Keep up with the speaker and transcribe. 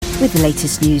With the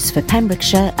latest news for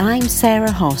Pembrokeshire, I'm Sarah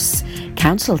Hoss.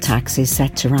 Council tax is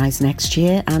set to rise next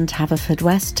year, and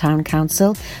Haverfordwest Town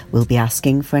Council will be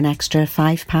asking for an extra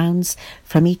 £5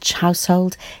 from each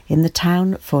household in the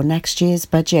town for next year's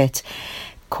budget.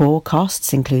 Core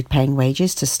costs include paying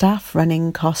wages to staff,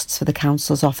 running costs for the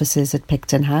council's offices at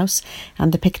Picton House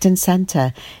and the Picton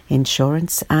Centre,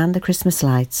 insurance and the Christmas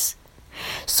lights.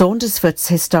 Saundersfoot's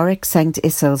historic St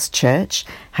Isel's Church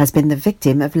has been the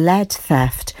victim of lead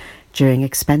theft during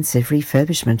expensive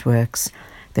refurbishment works.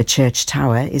 The church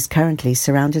tower is currently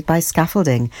surrounded by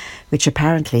scaffolding, which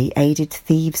apparently aided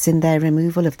thieves in their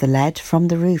removal of the lead from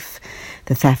the roof.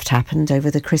 The theft happened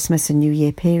over the Christmas and New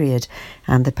Year period,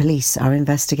 and the police are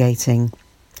investigating.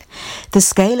 The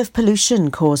scale of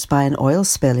pollution caused by an oil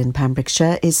spill in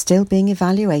Pembrokeshire is still being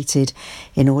evaluated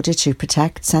in order to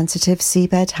protect sensitive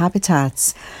seabed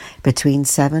habitats. Between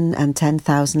 7 and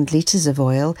 10,000 litres of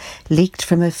oil leaked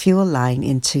from a fuel line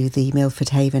into the Milford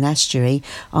Haven estuary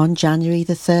on January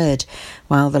the 3rd.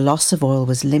 While the loss of oil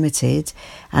was limited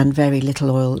and very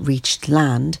little oil reached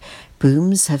land,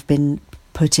 booms have been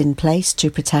put in place to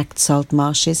protect salt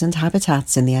marshes and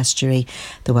habitats in the estuary.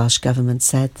 The Welsh Government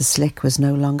said the slick was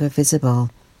no longer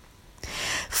visible.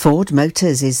 Ford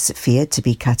Motors is feared to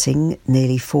be cutting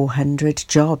nearly 400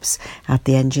 jobs at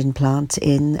the engine plant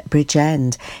in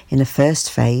Bridgend in a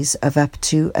first phase of up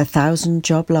to 1,000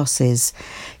 job losses.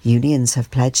 Unions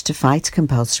have pledged to fight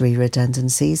compulsory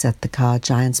redundancies at the car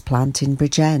giant's plant in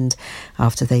Bridgend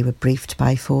after they were briefed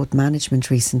by Ford management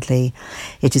recently.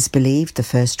 It is believed the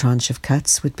first tranche of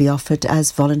cuts would be offered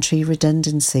as voluntary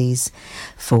redundancies.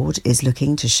 Ford is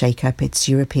looking to shake up its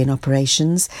European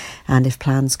operations, and if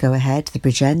plans go ahead, the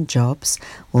Bridgend jobs,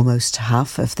 almost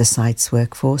half of the site's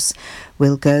workforce,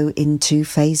 will go in two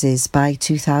phases by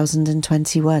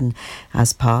 2021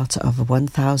 as part of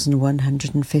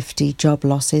 1,150 job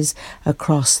losses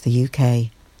across the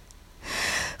UK.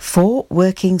 4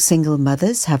 working single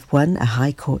mothers have won a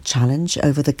High Court challenge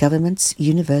over the government's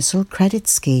universal credit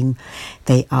scheme.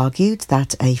 They argued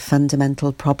that a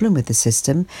fundamental problem with the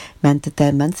system meant that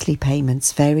their monthly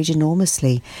payments varied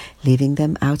enormously, leaving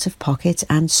them out of pocket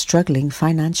and struggling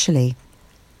financially.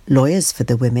 Lawyers for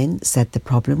the women said the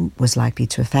problem was likely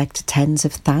to affect tens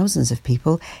of thousands of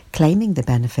people claiming the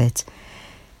benefit.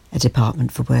 A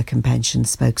Department for Work and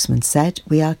Pensions spokesman said,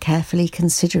 "We are carefully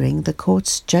considering the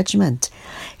court's judgment."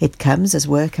 It comes as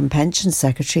Work and Pensions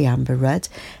Secretary Amber Rudd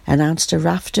announced a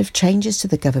raft of changes to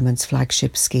the government's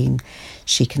flagship scheme.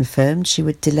 She confirmed she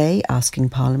would delay asking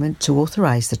Parliament to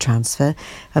authorise the transfer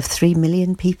of 3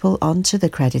 million people onto the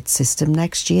credit system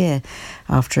next year,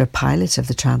 after a pilot of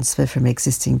the transfer from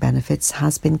existing benefits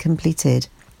has been completed.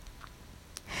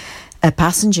 A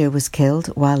passenger was killed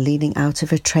while leaning out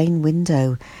of a train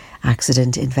window.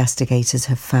 Accident investigators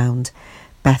have found.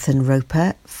 Bethan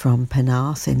Roper from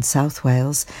Penarth in South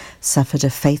Wales suffered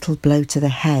a fatal blow to the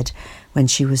head when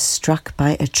she was struck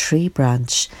by a tree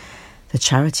branch. The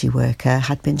charity worker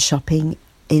had been shopping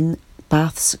in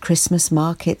Bath's Christmas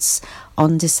markets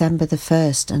on December the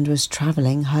 1st and was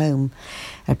travelling home.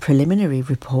 A preliminary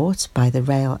report by the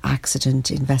Rail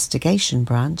Accident Investigation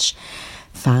Branch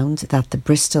found that the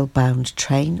Bristol-bound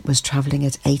train was travelling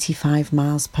at 85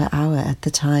 miles per hour at the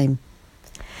time.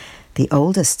 The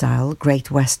older-style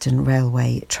Great Western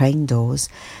Railway train doors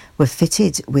were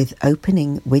fitted with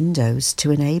opening windows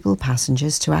to enable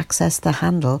passengers to access the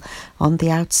handle on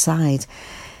the outside.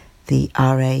 The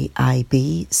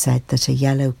RAIB said that a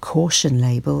yellow caution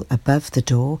label above the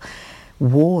door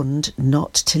warned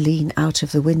not to lean out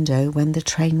of the window when the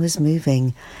train was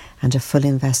moving, and a full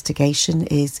investigation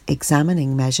is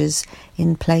examining measures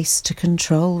in place to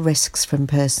control risks from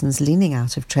persons leaning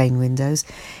out of train windows,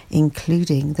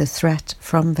 including the threat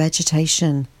from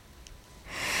vegetation.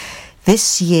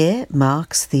 This year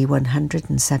marks the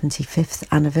 175th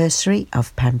anniversary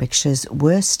of Pembrokeshire's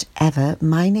worst ever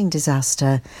mining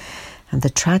disaster, and the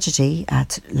tragedy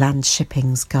at Land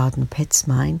Shipping's Garden Pits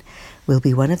mine will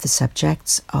be one of the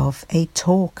subjects of a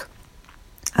talk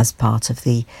as part of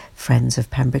the Friends of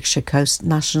Pembrokeshire Coast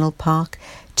National Park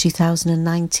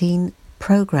 2019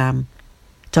 programme.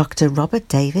 Dr. Robert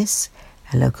Davis,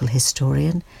 a local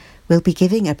historian, will be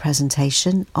giving a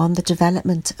presentation on the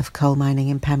development of coal mining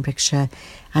in Pembrokeshire,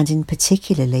 and in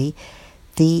particularly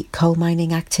the coal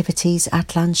mining activities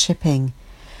at Land Shipping.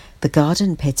 The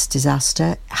Garden Pits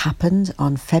disaster happened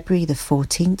on February the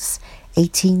 14th,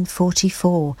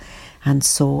 1844, and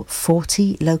saw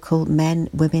 40 local men,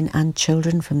 women and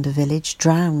children from the village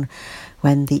drown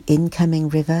when the incoming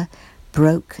river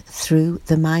broke through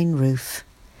the mine roof.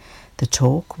 The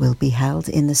talk will be held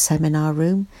in the seminar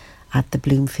room at the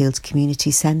Bloomfield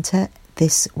Community Centre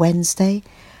this Wednesday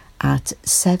at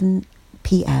 7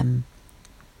 p.m.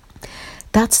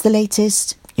 That's the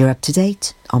latest. You're up to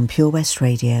date on Pure West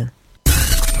Radio.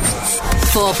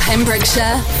 For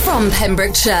Pembrokeshire, from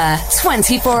Pembrokeshire,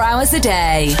 24 hours a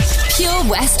day. Pure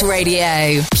West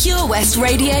Radio. Pure West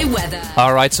Radio weather.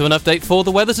 Alright, so an update for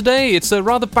the weather today. It's a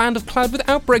rather band of cloud with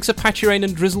outbreaks of patchy rain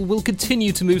and drizzle will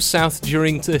continue to move south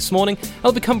during this morning.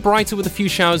 It'll become brighter with a few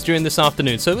showers during this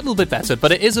afternoon, so a little bit better.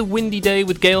 But it is a windy day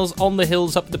with gales on the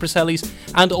hills up the Preselies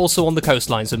and also on the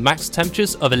coastlines with max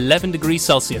temperatures of 11 degrees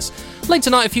Celsius. Late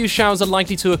tonight, a few showers are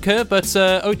likely to occur, but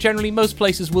generally most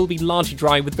places will be largely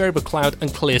dry with variable cloud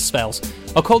and clear spells.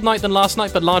 A cold night than last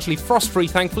night, but largely frost-free,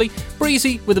 thankfully.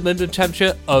 Breezy with a minimum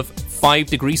temperature of 5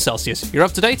 degrees Celsius. You're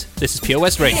up to date. This is Pure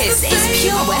West Radio. This is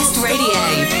Pure West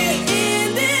Radio.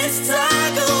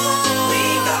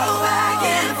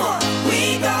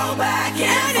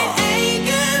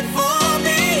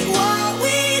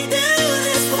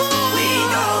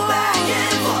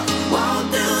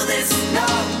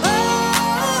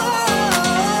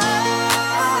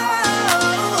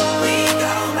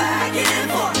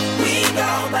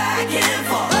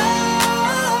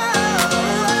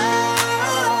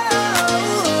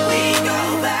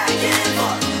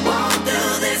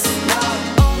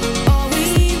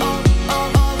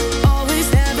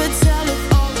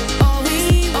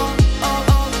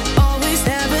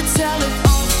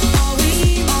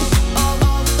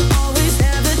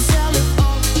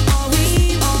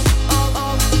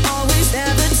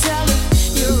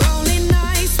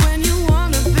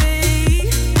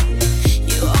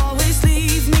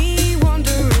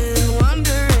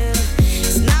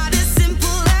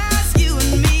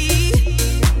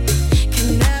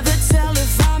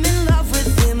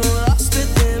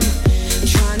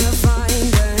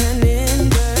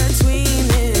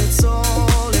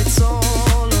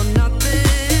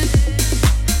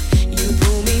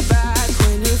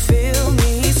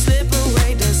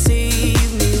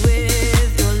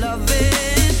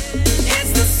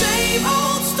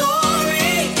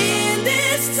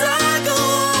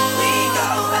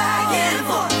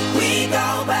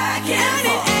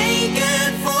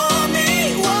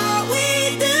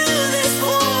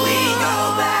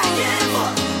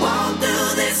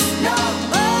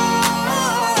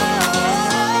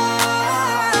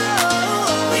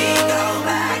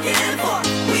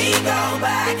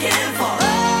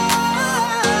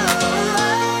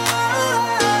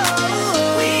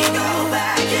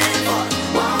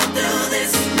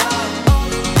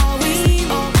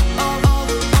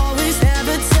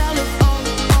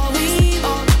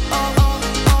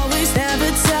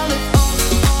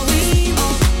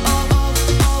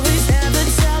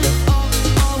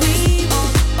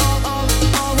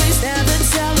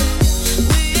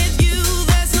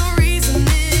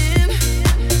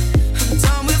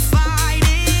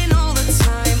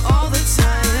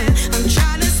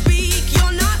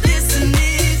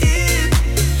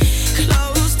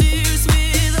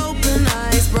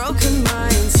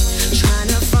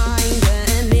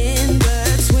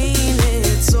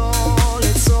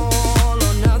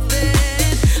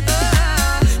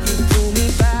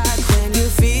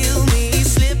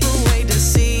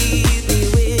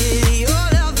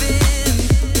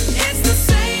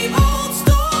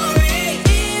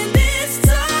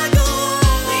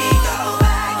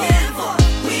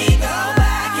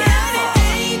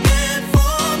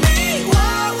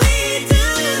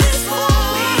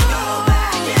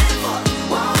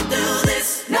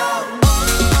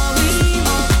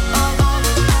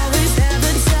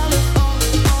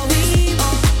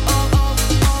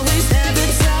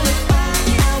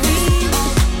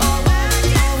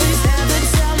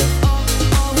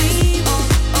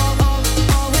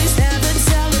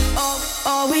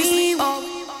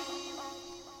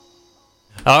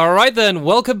 Alright then,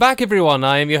 welcome back everyone.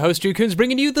 I am your host, Drew Coons,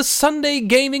 bringing you the Sunday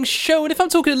Gaming Show. And if I'm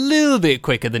talking a little bit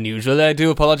quicker than usual, I do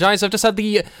apologise. I've just had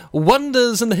the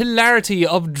wonders and the hilarity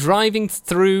of driving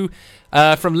through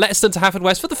from Lettston to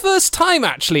Haverfordwest for the first time,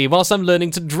 actually, whilst I'm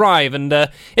learning to drive. And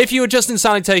if you were just in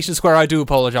Sanitation Square, I do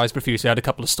apologise profusely. I had a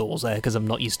couple of stalls there because I'm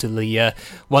not used to the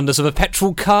wonders of a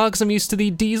petrol car because I'm used to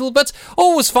the diesel. But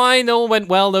all was fine, all went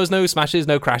well. There was no smashes,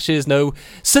 no crashes, no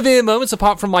severe moments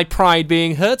apart from my pride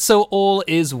being hurt, so all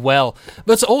is well.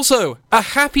 But also, a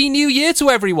Happy New Year to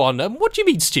everyone. What do you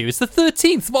mean, Stu? It's the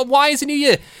 13th. Why is it New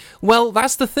Year? Well,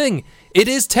 that's the thing. It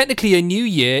is technically a new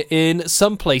year in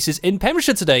some places in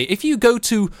Pembrokeshire today. If you go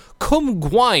to Cwm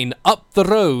Gawun up the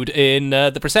road in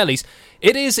the Preselies,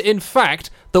 it is in fact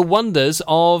the wonders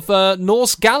of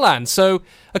Nos Galan. So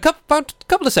about a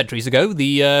couple of centuries ago,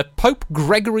 the Pope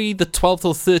Gregory the 12th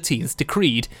or 13th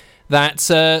decreed that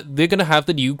they're going to have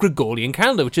the new Gregorian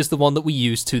calendar, which is the one that we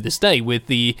use to this day, with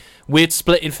the weird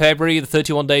split in February, the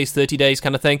 31 days, 30 days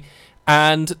kind of thing.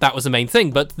 And that was the main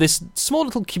thing. But this small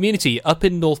little community up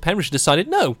in North Pembrokeshire decided,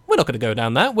 no, we're not going to go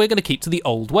down that. We're going to keep to the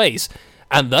old ways.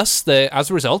 And thus, as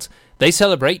a result, they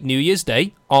celebrate New Year's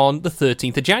Day on the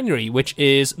 13th of January, which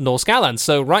is Nos Galan.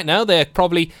 So right now, they're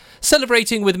probably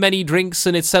celebrating with many drinks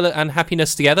and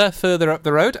happiness together further up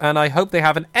the road. And I hope they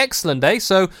have an excellent day.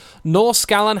 So Nos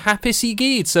Galan Happy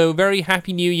Gyd. So very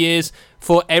happy New Year's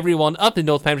for everyone up in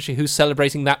North Pembrokeshire who's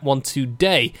celebrating that one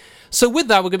today. So with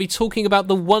that, we're going to be talking about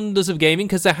the wonders of gaming,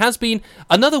 because there has been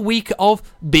another week of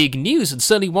big news, and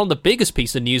certainly one of the biggest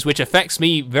pieces of news, which affects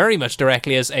me very much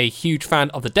directly as a huge fan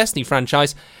of the Destiny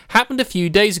franchise, happened a few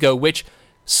days ago, which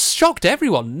shocked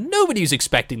everyone. Nobody was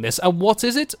expecting this. And what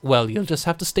is it? Well, you'll just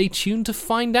have to stay tuned to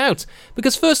find out.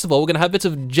 Because first of all, we're going to have a bit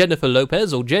of Jennifer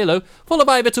Lopez, or J-Lo, followed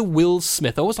by a bit of Will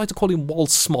Smith. I always like to call him Wal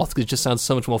Smoth, because it just sounds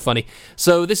so much more funny.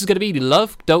 So this is going to be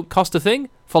Love Don't Cost a Thing,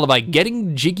 followed by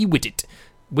Getting Jiggy With It.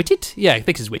 With it? Yeah, I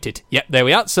think it's with it. Yep, there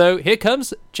we are. So here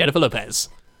comes Jennifer Lopez.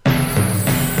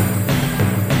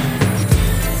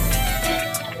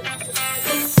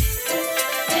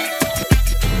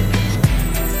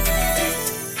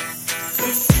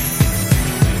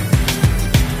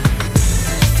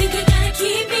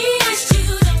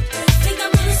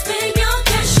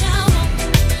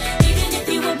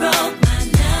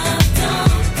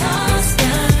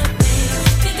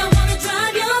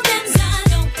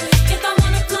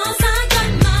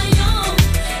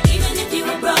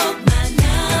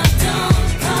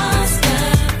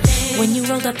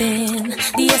 Up in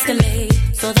the Escalade,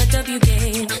 saw the W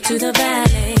game to the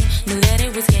valet, knew that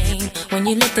it was game when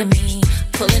you looked at me,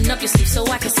 pulling up your sleeve so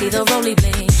I could see the roly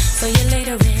blade. So you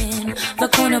later in the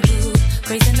corner booth,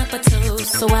 raising up a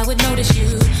toast so I would notice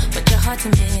you, but you're hard to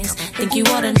miss, think you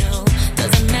ought to know,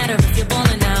 doesn't matter if you're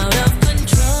balling out of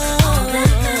control. All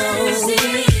that matters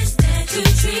is that you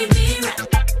treat me right,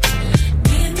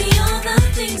 give me all the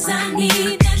things I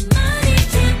need.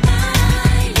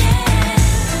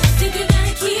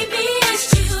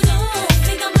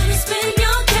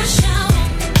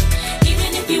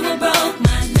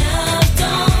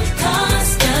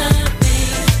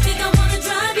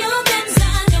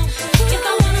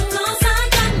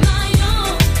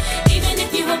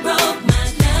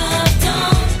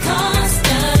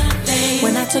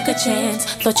 Took a chance,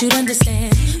 thought you'd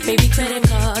understand. Baby, credit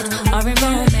cards are in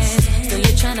romance. Still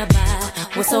you're trying to buy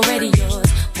what's already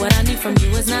yours. What I need from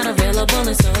you is not available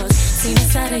in stores. Seen a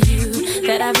side of you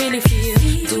that I really feel.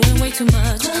 Doing way too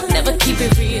much, never keep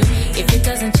it real. If it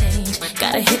doesn't change,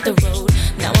 gotta hit the road.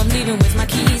 Now I'm leaving with my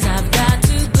keys, I've got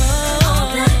to go.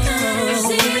 All that matters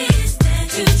is that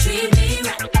you treat me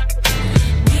right.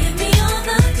 Give me all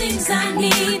the things I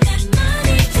need.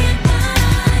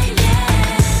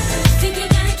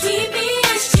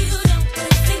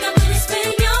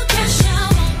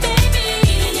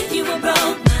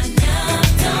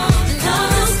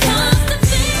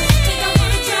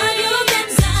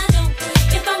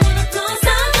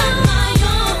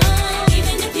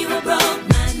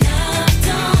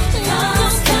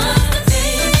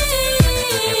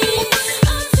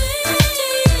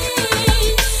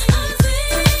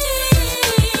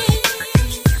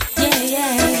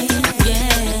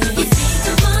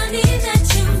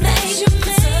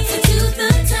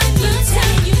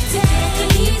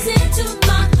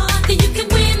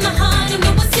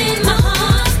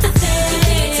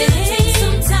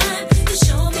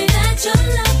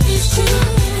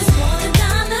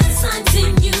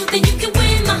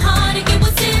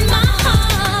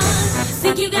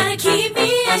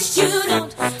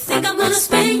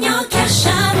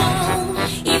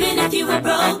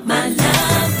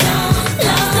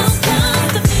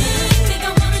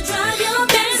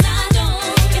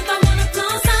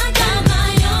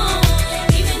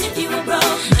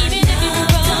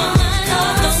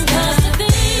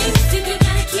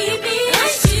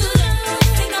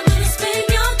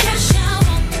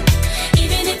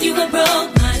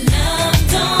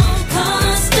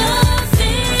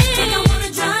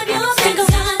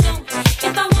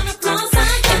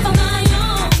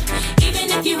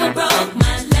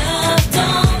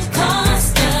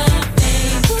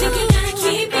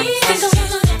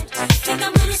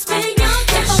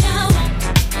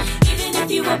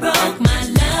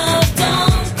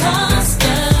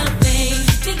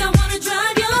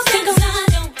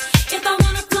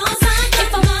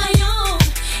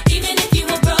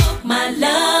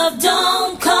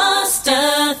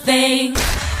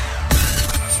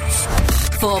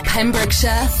 For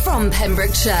Pembrokeshire, from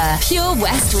Pembrokeshire, Pure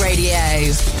West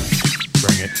Radio.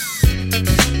 Bring it.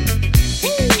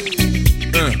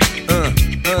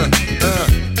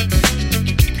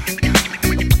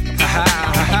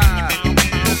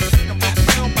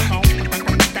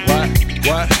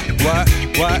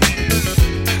 What?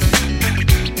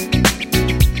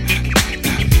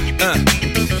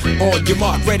 On your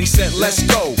mark, ready, set, let's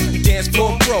go. Dance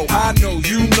floor pro, I know,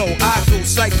 you know, I go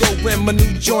psycho when my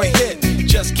new joint hit.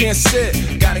 Just can't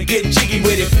sit, gotta get jiggy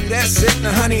with it. That's it,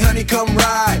 now honey, honey, come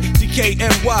ride.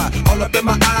 DKNY, all up in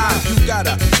my eye. You got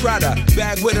a Prada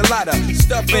bag with a lot of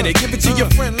stuff in it. Give it to your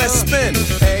friend, let's spin.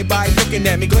 Everybody looking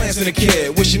at me, glancing a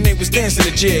kid. Wishing they was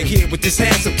dancing a jig here with this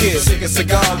handsome kid. Sick a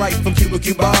cigar right from Cuba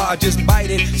Cuba. I just bite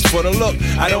it, it's for the look,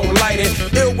 I don't light it.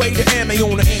 Ill way to ammo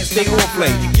on the hand, stay on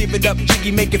play. Give it up,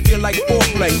 jiggy, make it feel like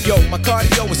foreplay. Yo, my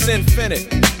cardio is infinite.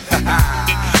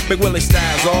 Big Willie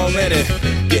style's all in it.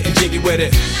 Getting jiggy with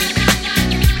it.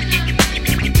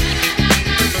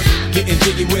 Getting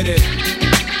jiggy with it.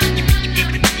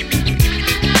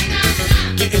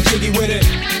 Getting jiggy with it.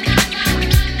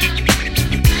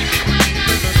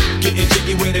 Getting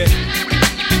jiggy with it.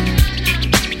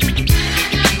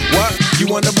 What? You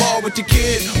on the ball with your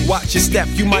kid? Watch your step,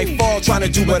 you might fall trying to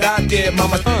do what I did.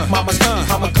 Mama,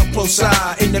 I'ma come close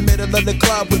side in the middle of the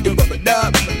club with the rubber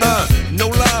dub. No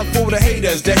love for the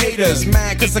haters.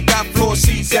 Mad cause I got floor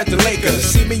seats at the Lakers.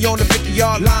 See me on the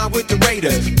 50-yard line with the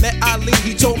Raiders. Met Ali,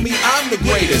 he told me I'm the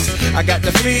greatest. I got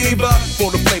the fever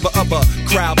for the flavor of a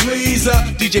crowd pleaser.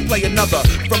 DJ play another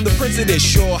from the Prince of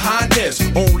this Your Highness.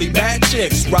 Only bad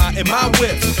chicks riding my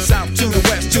whip. South to the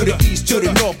west, to the east, to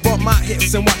the north. Bump my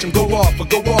hips and watch them go off.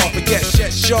 And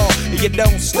yes, sure. And you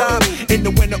don't stop in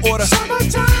the winter order.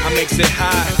 Summertime. I makes it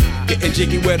high, getting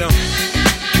jiggy with them.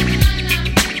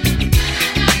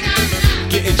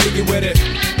 Getting jiggy with it.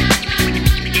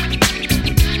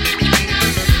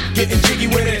 Getting jiggy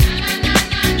with it.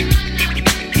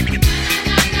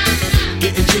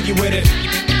 Getting jiggy with it.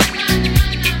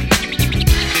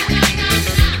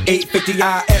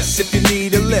 850 IS if you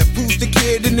need a lift. Who's the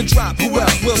kid in the drop? Who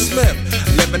else? Will Smith.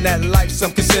 Living that life,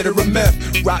 some consider a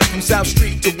myth. Rock from South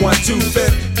Street to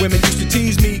 125th. Women used to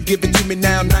tease me, give it to me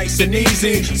now nice and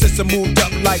easy. Since I moved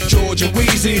up like George and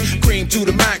Wheezy, cream to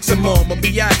the maximum, I'll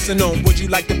be axing them. Would you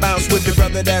like to bounce with the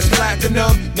brother that's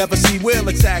platinum? Never see Will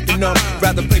attacking them.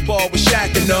 Rather play ball with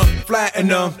Shaq and them, flatten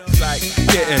them. Like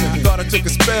getting, thought I took a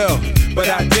spell, but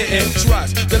I didn't.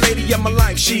 Trust the lady of my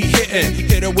life, she hitting.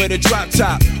 Hit her with a drop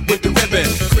top, with the ribbon.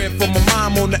 Crib for my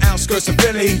mom on the outskirts of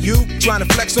Philly. You trying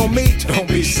to flex on me? Don't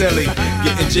be silly.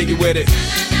 Getting jiggy with it.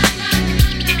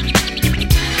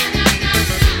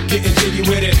 Getting jiggy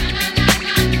with it.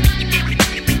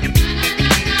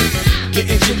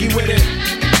 Getting jiggy with it.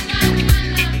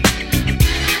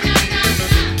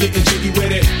 Getting jiggy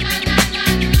with it.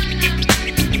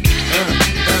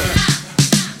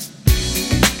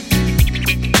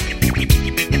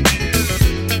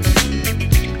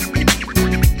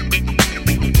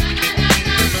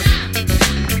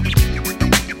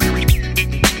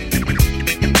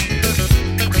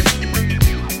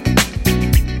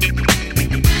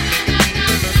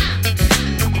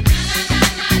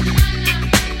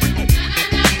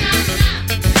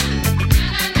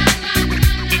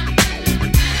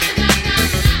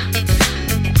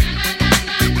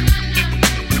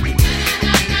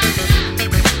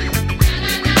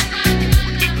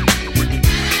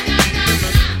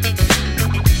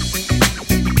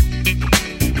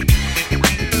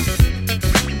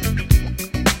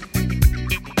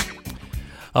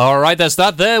 Alright, that's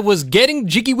that. There was Getting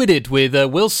Jiggy With It with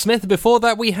Will Smith. Before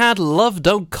that, we had Love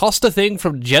Don't Cost a Thing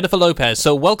from Jennifer Lopez.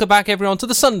 So welcome back, everyone, to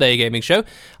the Sunday Gaming Show.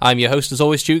 I'm your host, as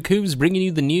always, Stewart, Cwm, bringing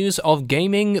you the news of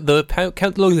gaming,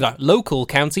 the local,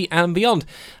 county, and beyond.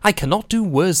 I cannot do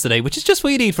words today, which is just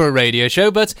what you need for a radio show,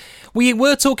 but we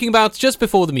were talking about, just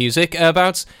before the music,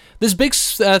 about this big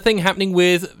thing happening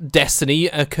with Destiny,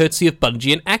 courtesy of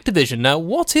Bungie and Activision. Now,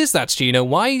 what is that, Gino?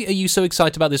 Why are you so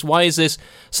excited about this? Why is this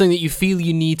something that you feel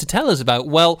you need to tell us about?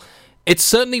 Well, it's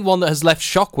certainly one that has left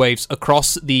shockwaves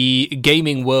across the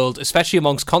gaming world, especially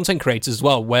amongst content creators as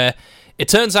well, where it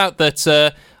turns out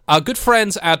that our good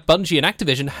friends at Bungie and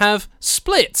Activision have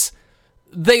split.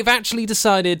 They've actually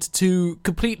decided to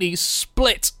completely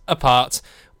split apart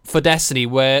for Destiny,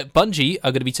 where Bungie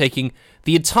are going to be taking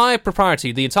the entire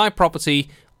propriety, the entire property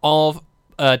of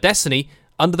Destiny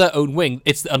under their own wing.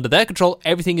 It's under their control,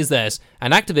 everything is theirs.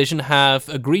 And Activision have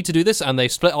agreed to do this, and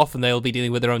they've split off, and they'll be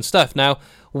dealing with their own stuff. Now,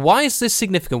 why is this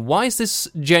significant? Why is this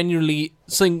genuinely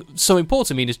so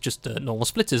important? I mean, it's just a normal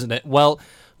split, isn't it? Well,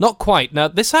 not quite. Now,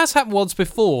 this has happened once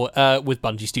before with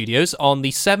Bungie Studios on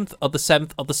the 7th of the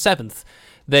 7th of the 7th.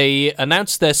 They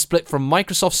announced their split from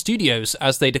Microsoft Studios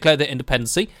as they declared their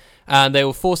independency, and they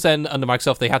were forced then, under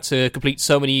Microsoft, they had to complete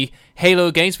so many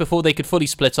Halo games before they could fully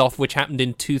split off, which happened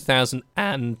in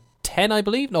 2010, 2010, I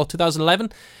believe, or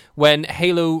 2011, when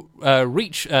Halo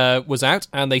Reach was out,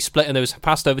 and they split, and it was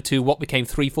passed over to what became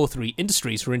 343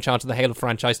 Industries, who are in charge of the Halo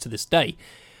franchise to this day.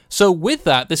 So with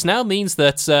that, this now means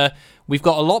that we've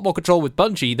got a lot more control with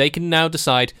Bungie. They can now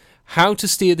decide how to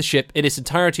steer the ship in its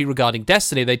entirety regarding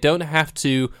Destiny. They don't have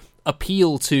to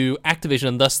appeal to Activision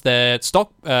and thus their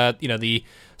stock, the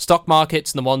stock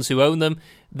markets and the ones who own them.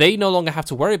 They no longer have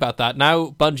to worry about that.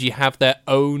 Now Bungie have their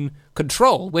own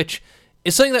control, which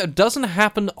is something that doesn't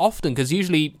happen often, because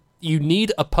usually you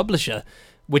need a publisher,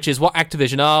 which is what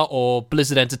Activision are, or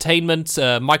Blizzard Entertainment,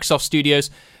 Microsoft Studios.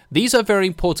 These are very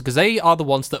important because they are the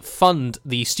ones that fund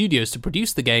the studios to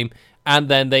produce the game, and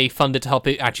then they fund it to help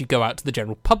it actually go out to the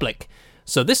general public.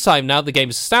 So this time, now the game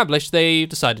is established, they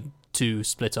decided to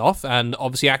split off, and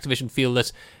obviously Activision feel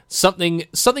that something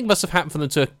must have happened for them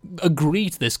to agree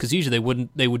to this, because usually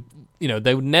they would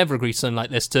never agree to something like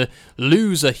this, to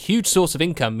lose a huge source of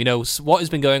income. What has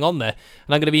been going on there?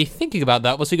 And I'm going to be thinking about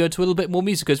that once we go to a little bit more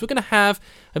music, because we're going to have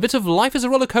a bit of Life is a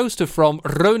Roller Coaster from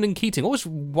Ronan Keating. Always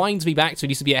winds me back to it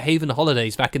used to be at Haven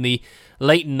Holidays back in the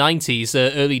late 90s,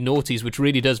 early noughties, which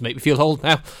really does make me feel old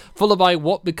now. Followed by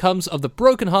What Becomes of the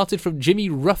Brokenhearted from Jimmy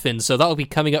Ruffin. So that'll be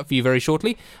coming up for you very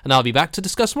shortly, and I'll be back to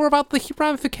discuss more about the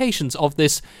ramifications of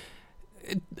this,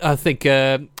 I think,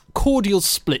 cordial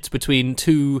split between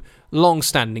two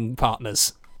long-standing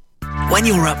partners. When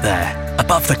you're up there,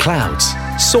 above the clouds,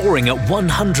 soaring at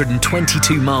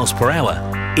 122 miles per hour,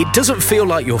 it doesn't feel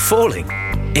like you're falling.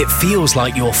 It feels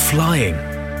like you're flying.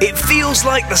 It feels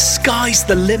like the sky's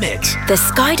the limit. The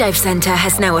Skydive Centre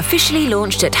has now officially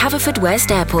launched at Haverfordwest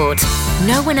Airport.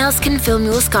 No one else can film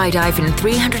your skydive in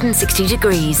 360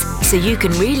 degrees, so you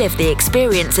can relive the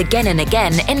experience again and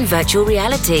again in virtual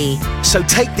reality. So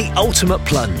take the ultimate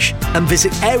plunge and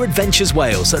visit Air Adventures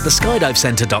Wales at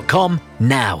theskydivecentre.com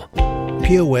now.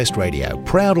 Pure West Radio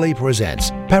proudly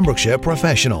presents Pembrokeshire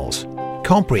Professionals.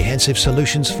 Comprehensive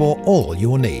solutions for all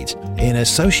your needs in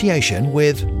association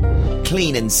with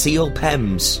Clean and Seal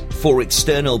PEMS, for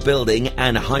external building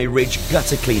and high-ridge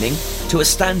gutter cleaning to a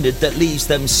standard that leaves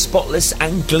them spotless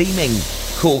and gleaming.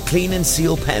 Call Clean and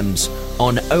Seal PEMS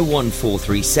on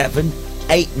 01437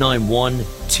 891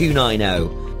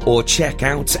 290 or check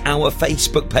out our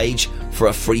Facebook page for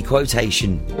a free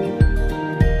quotation.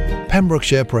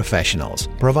 Pembrokeshire Professionals,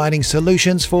 providing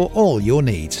solutions for all your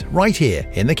needs right here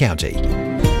in the county.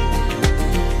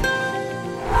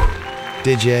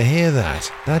 Did you hear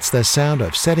that? That's the sound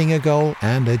of setting a goal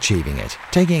and achieving it.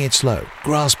 Taking it slow,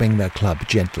 grasping the club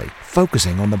gently,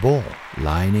 focusing on the ball,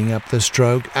 lining up the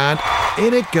stroke, and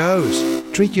in it goes.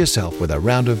 Treat yourself with a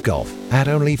round of golf at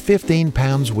only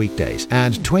 £15 weekdays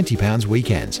and £20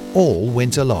 weekends, all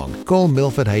winter long. Call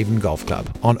Milford Haven Golf Club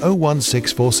on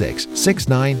 01646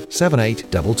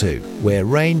 697822, where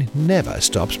rain never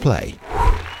stops play.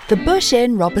 The Bush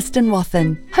Inn, Robeston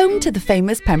Wathen, home to the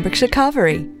famous Pembrokeshire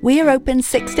Carvery. We are open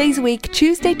 6 days a week,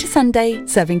 Tuesday to Sunday,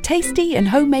 serving tasty and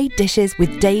homemade dishes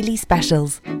with daily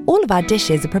specials. All of our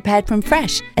dishes are prepared from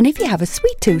fresh, and if you have a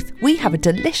sweet tooth, we have a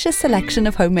delicious selection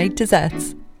of homemade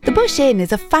desserts. The Bush Inn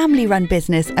is a family-run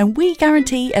business, and we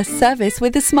guarantee a service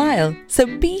with a smile. So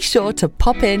be sure to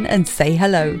pop in and say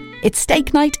hello. It's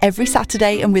steak night every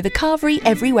Saturday and with a carvery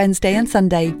every Wednesday and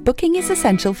Sunday. Booking is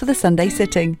essential for the Sunday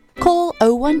sitting. Call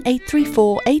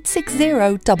 01834 860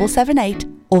 778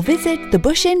 or visit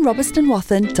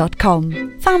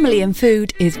thebushinrobestonwathen.com. Family and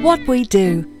food is what we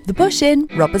do. The Bush Inn,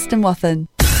 Robeston Wathen.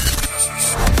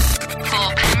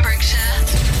 For Pembrokeshire,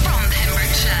 from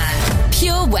Pembrokeshire,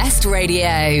 Pure West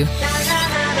Radio.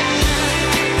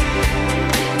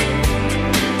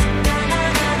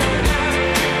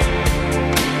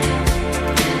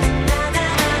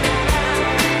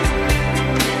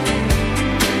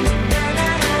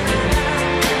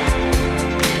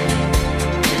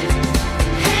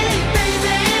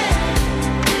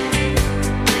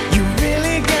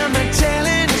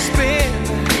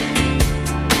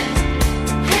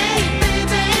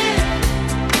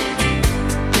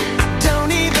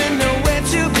 Don't even know where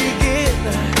to begin.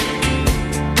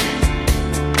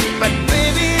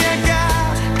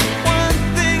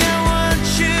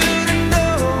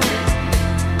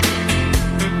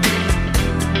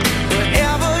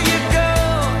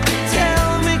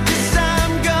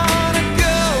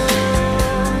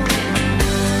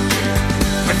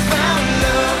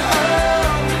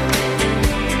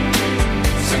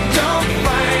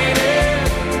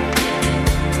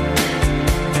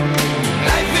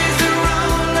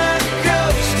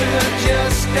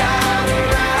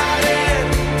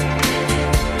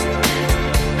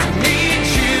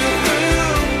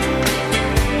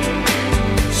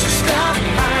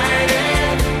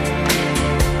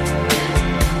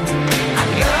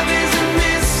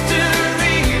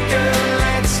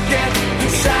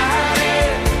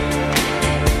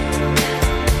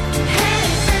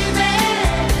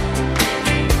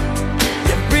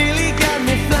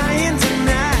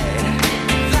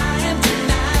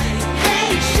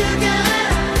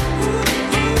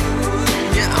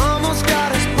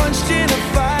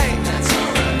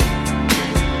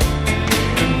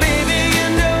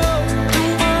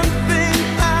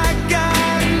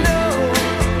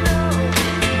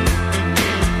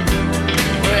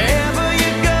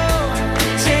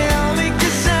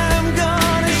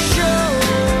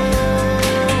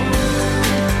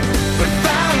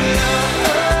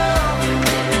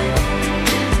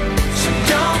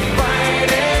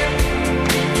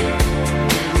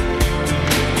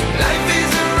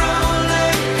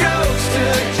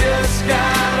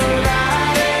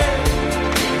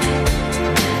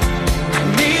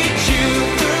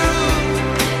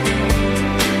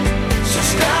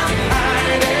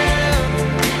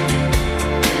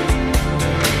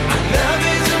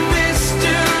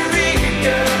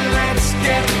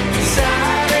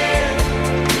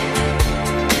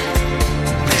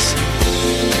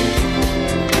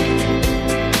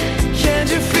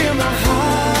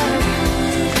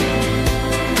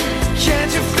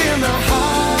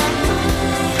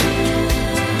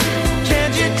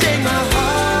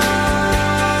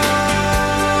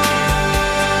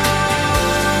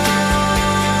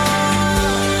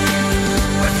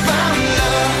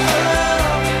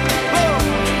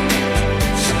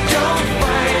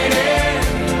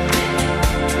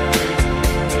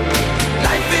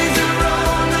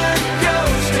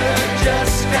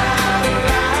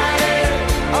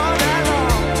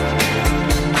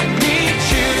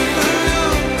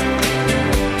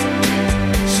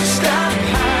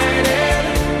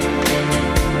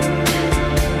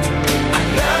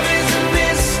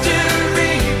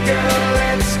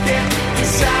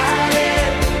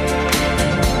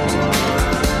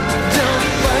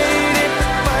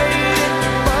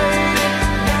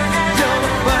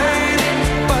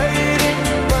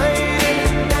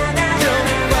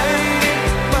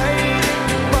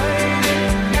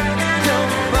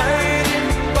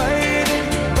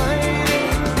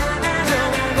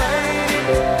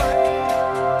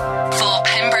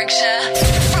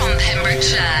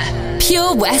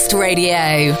 West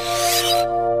Radio.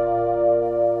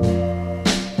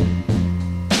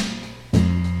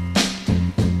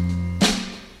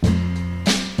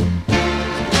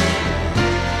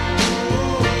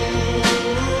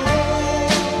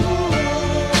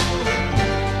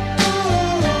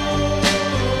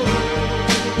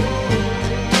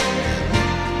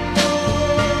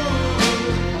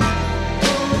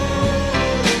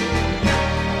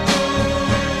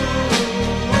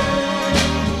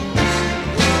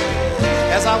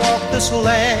 This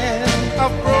land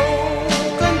of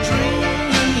broken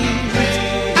dreams,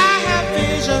 I have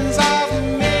visions of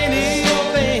many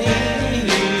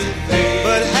things,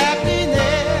 but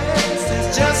happiness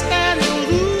is just an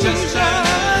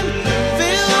illusion,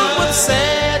 filled with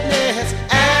sadness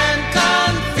and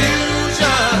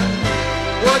confusion.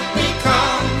 What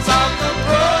becomes of the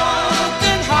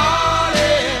broken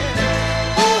hearted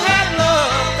who had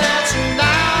love that's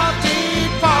now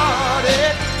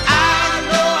departed?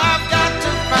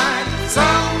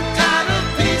 Some kind of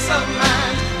peace of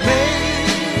mind,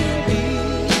 maybe.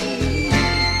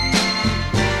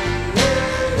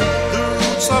 The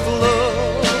roots of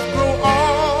love grow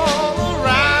all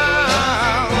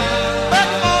around, but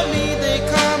for me they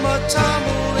come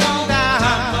a-tumbling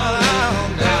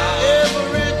down.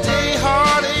 Every day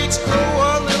heartaches grow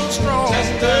a little stronger.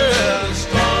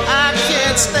 I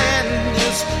can't stand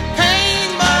this pain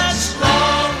much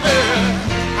longer.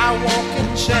 I walk in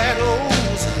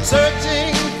shadows,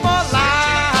 searching for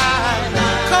light,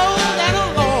 cold and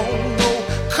alone, no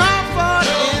comfort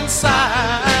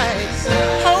inside,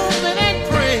 hoping and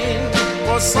praying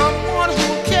for someone who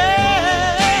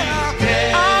cares,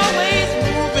 always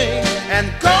moving and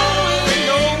going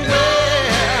nowhere.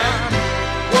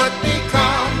 What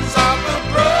becomes of the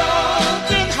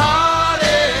broken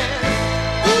hearted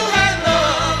who had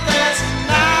love that's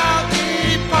now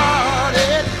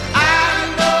departed? I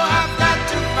know I've got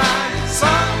to find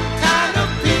some kind of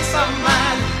peace of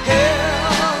mind.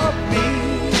 Help me,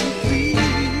 please.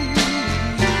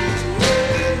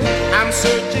 I'm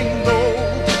searching though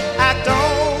I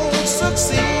don't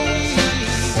succeed,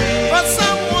 but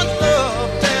someone's love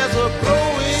there's a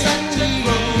growing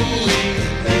need.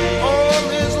 All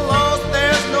is lost,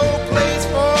 there's no place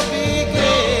for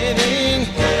beginning.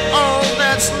 All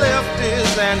that's left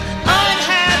is an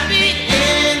unhappy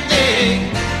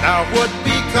ending. Now what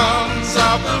becomes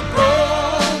of the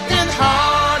broken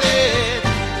hearted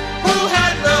who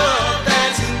had love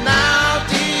that's now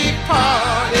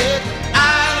departed?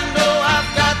 I know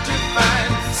I've got to find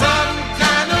some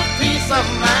kind of peace of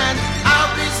mind.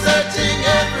 I'll be searching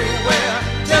everywhere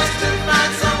just to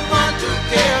find someone to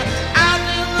care. I've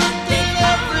been looking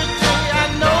every day. I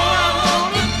know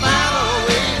I'm gonna find a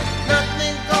way.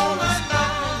 Nothing's gonna stop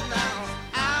me now.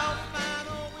 I'll find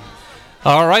a way.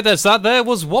 Alright, that's that. There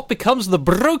was What Becomes of the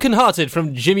Broken-Hearted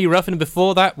from Jimmy Ruffin.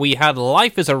 Before that, we had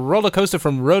Life is a Roller Coaster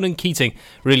from Ronan Keating,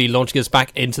 really launching us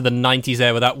back into the 90s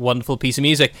there with that wonderful piece of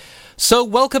music. So,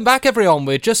 welcome back, everyone.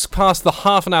 We're just past the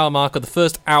half an hour mark of the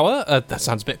first hour. That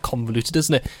sounds a bit convoluted,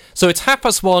 doesn't it? So, it's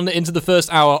 1:30 into the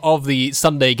first hour of the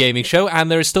Sunday Gaming Show, and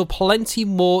there is still plenty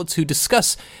more to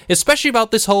discuss, especially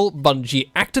about this whole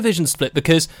Bungie Activision split,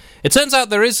 because it turns out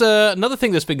there is another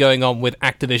thing that's been going on with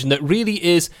Activision that really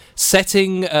is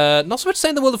setting, not so much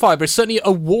saying the world of fire, but it's certainly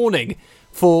a warning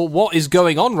for what is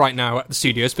going on right now at the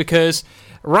studios, because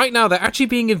right now they're actually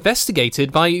being investigated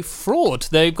by fraud.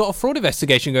 They've got a fraud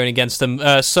investigation going against them,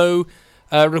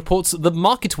 reports the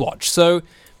Market Watch. So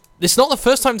it's not the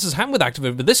first time this has happened with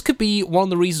Activision, but this could be one of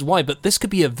the reasons why. But this could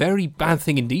be a very bad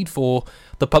thing indeed for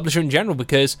the publisher in general,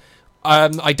 because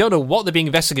I don't know what they're being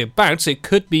investigated about. So it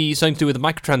could be something to do with the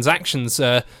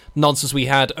microtransactions nonsense we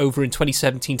had over in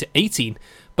 2017 to 18.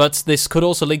 But this could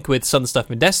also link with some stuff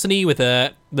in Destiny, with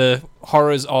the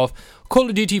horrors of Call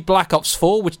of Duty Black Ops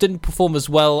 4, which didn't perform as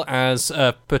well as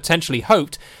potentially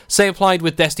hoped. Say applied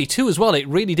with Destiny 2 as well. It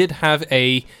really did have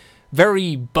a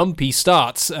very bumpy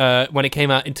start when it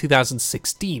came out in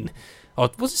 2016.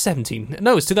 Or was it 17?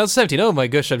 No, it's 2017. Oh my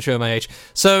gosh, I'm showing my age.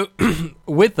 So,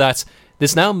 with that,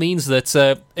 this now means that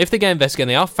if they get investigated and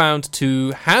they are found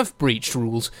to have breached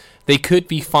rules, they could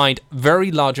be fined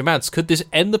very large amounts. Could this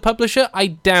end the publisher? I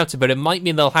doubt it, but it might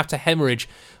mean they'll have to hemorrhage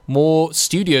more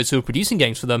studios who are producing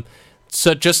games for them,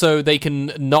 so just so they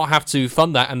can not have to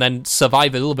fund that and then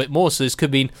survive a little bit more. So this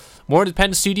could mean more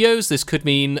independent studios. This could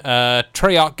mean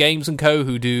Treyarch Games and Co.,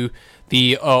 who do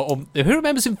the who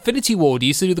remembers Infinity Ward? He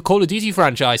used to do the Call of Duty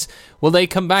franchise. Will they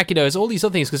come back? It's all these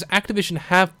other things, because Activision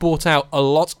have bought out a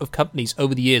lot of companies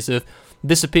over the years that have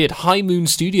disappeared. High Moon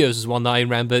Studios is one that I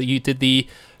remember. You did the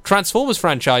Transformers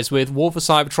franchise with War for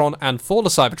Cybertron and Fall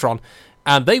of Cybertron,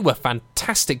 and they were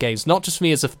fantastic games, not just for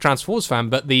me as a Transformers fan,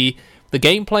 but the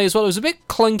gameplay as well. It was a bit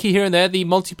clunky here and there. The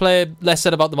multiplayer, less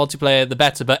said about the multiplayer, the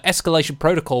better, but Escalation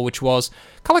Protocol, which was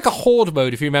kind of like a horde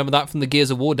mode, if you remember that from the Gears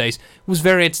of War days, was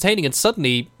very entertaining, and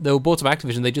suddenly they were bought by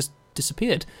Activision, they just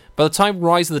disappeared. By the time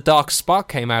Rise of the Dark Spark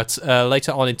came out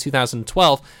later on in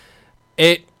 2012,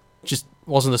 it just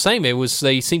wasn't the same.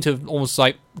 They seemed to have almost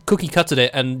like cookie cutted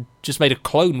it and just made a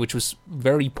clone, which was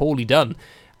very poorly done.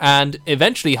 And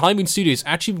eventually, High Moon Studios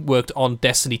actually worked on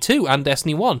Destiny 2 and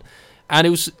Destiny 1.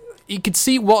 And you could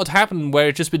see what had happened where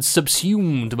it just been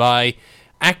subsumed by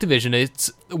Activision.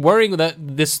 It's worrying that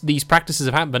these practices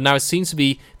have happened, but now it seems to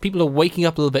be people are waking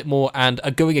up a little bit more and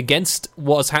are going against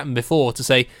what has happened before to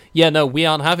say, yeah, no, we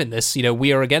aren't having this.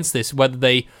 We are against this, whether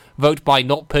they vote by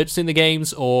not purchasing the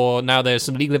games or now there's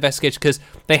some legal investigation, because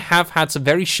they have had some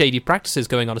very shady practices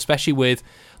going on, especially with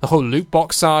the whole loot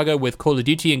box saga, with Call of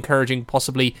Duty encouraging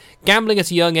possibly gambling at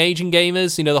a young age in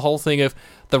gamers, the whole thing of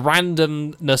the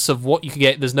randomness of what you could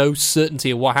get, there's no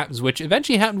certainty of what happens, which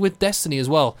eventually happened with Destiny as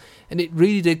well, and it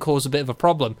really did cause a bit of a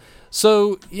problem.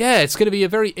 So, yeah, it's going to be a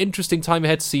very interesting time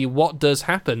ahead to see what does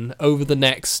happen over the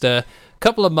next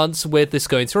couple of months with this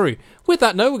going through. With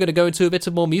that note, we're going to go into a bit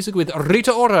of more music with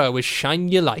Rita Ora with Shine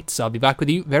Your Lights. I'll be back with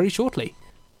you very shortly.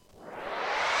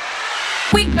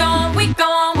 We gon' we shine.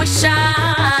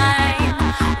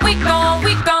 We gon'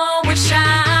 we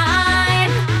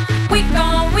shine. We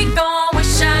gon' we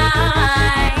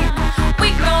shine.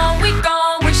 We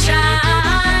gon' we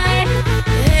shine.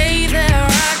 Hey there,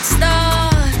 rock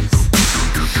stars,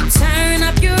 turn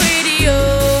up your radio.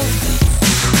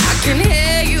 I can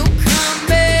hear you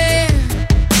coming.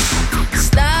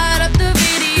 Start up the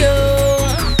video.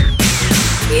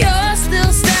 You're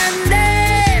still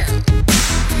standing.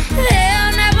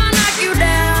 They'll never knock you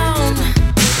down.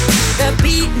 The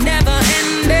beat never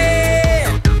ended.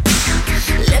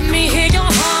 Let me hear your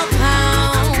heart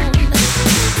pound.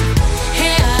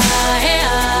 Hey, hey,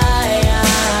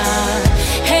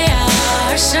 hey,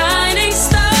 hey, shining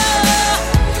star.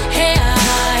 Hey,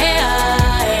 hey,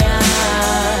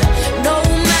 no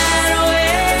matter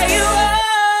where you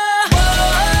are.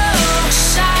 Whoa,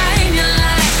 shine your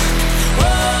light.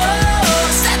 Whoa,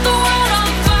 set the world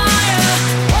on fire.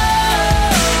 Whoa,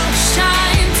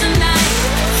 shine tonight.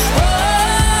 Whoa,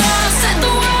 set the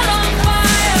world on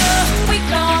fire. We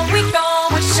gon'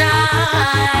 we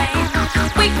shine.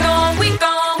 We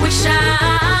gon' we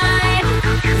shine.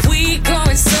 We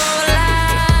going so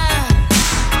loud.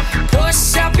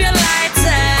 Push up your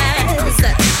lighters.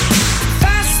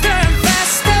 Faster and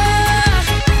faster.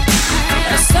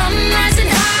 The sun rising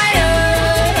higher.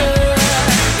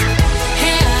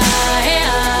 Hey, hey,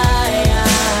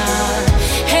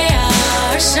 hey,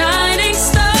 shining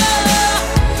star.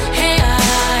 Hey,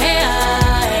 hey,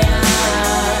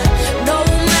 no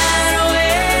matter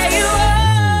where you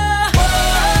are.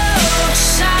 Whoa,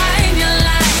 shine your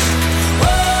light.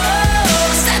 Whoa,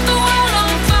 set the world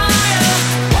on fire.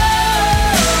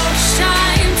 Whoa,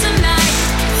 shine tonight.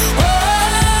 Whoa,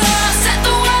 set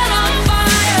the world on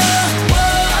fire.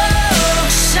 Whoa,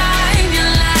 shine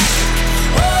your light.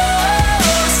 Whoa,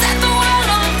 set the world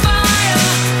on fire.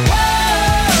 Whoa,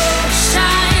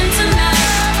 shine tonight.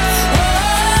 Whoa,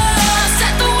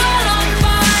 set the world on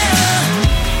fire.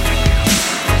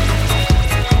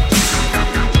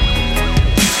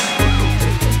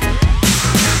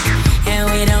 And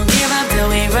we don't give up till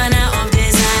we run out of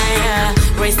desire.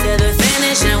 Race to the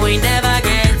finish and we never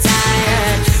get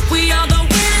tired. We are the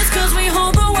winners cause we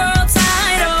hold the world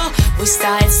title. We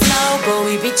started slow but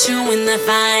we beat you in the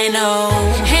final.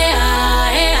 Hey,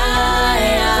 hey,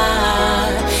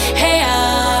 hey,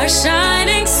 hey,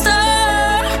 shining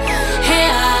star. Hey,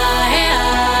 hey,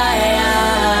 hey,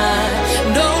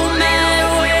 no matter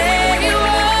where you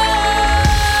are.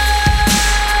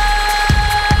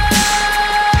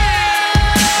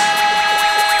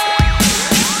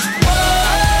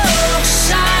 Whoa,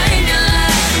 shine your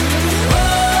light.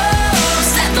 Whoa,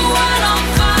 set the world on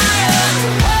fire.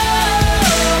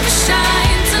 Whoa,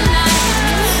 shine tonight.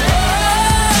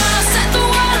 Whoa,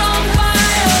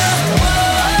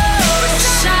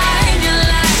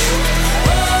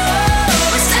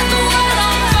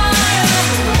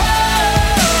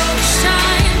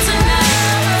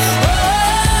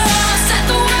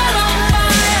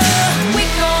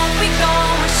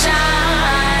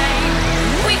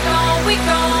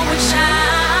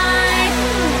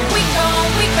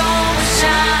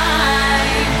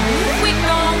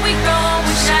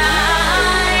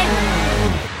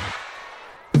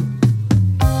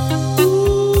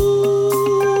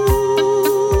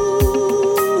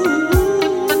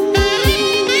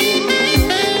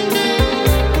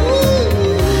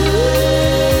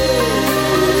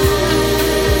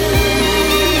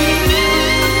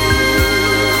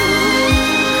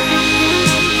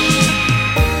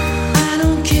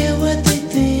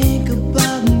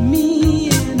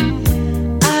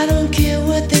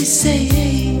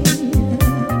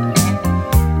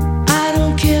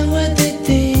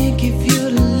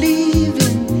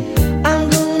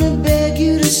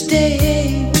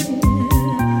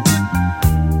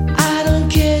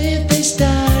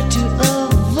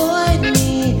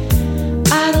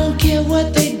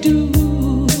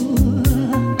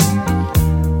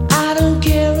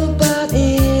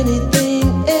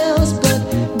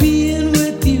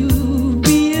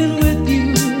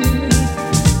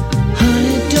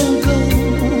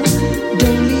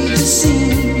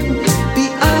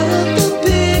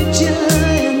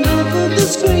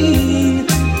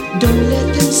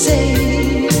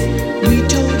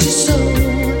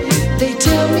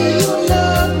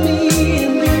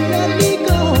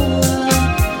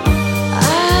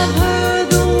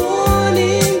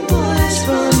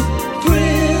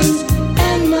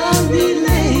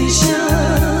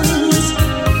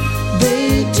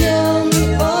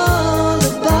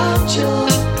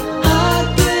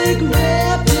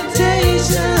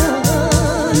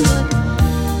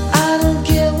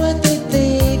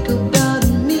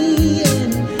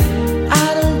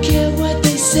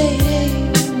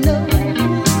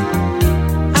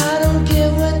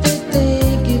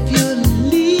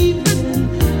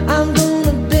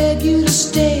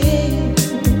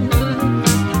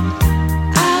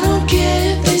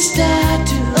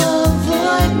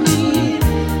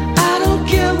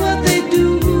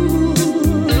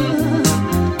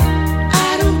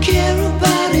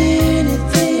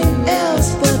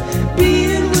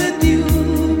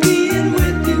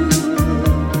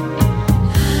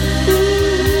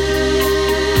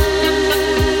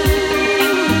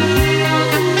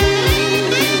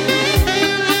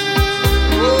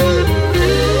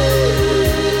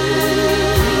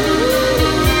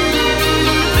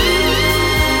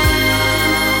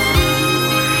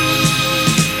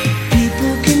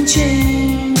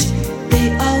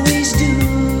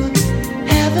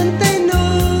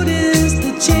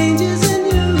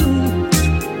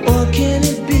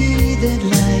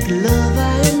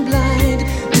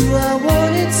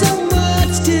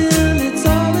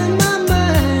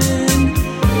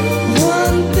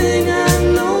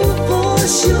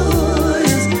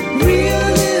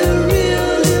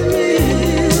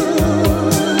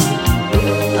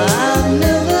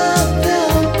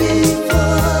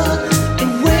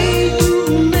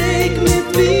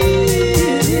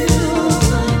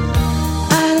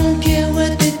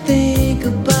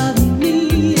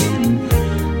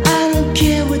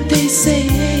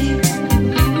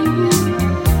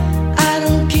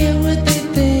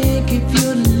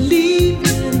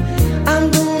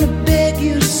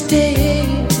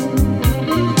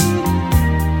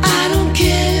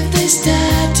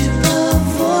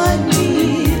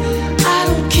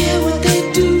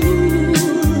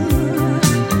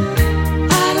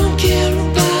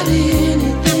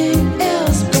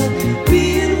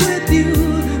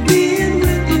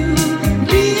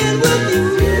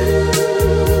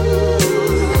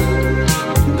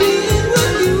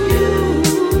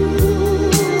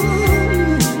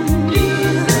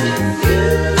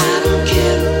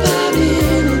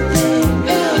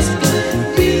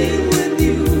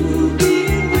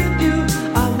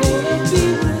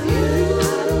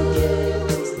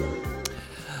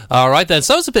 Alright then,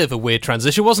 so that was a bit of a weird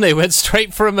transition, wasn't it? It went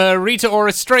straight from Rita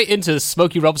Ora straight into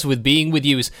Smokey Robinson with Being With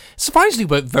You. It surprisingly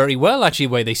worked very well, actually,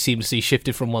 the way they seamlessly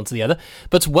shifted from one to the other.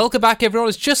 But welcome back, everyone.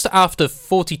 It's just after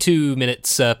 42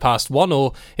 minutes past 1,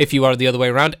 or if you are the other way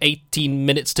around, 18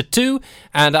 minutes to 2,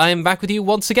 and I am back with you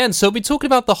once again. So we'll be talking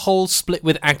about the whole split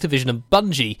with Activision and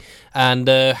Bungie, and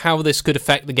how this could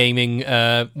affect the gaming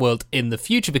world in the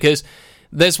future, because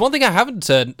there's one thing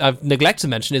I've neglected to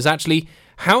mention, is actually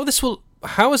how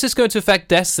is this going to affect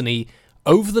Destiny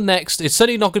over the next... It's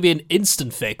certainly not going to be an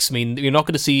instant fix. I mean, you're not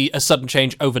going to see a sudden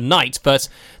change overnight, but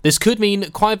this could mean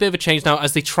quite a bit of a change now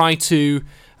as they try to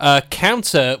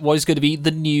counter what is going to be the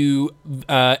new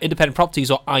independent properties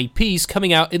or IPs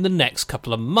coming out in the next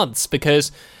couple of months.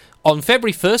 Because on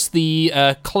February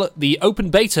 1st, the open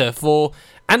beta for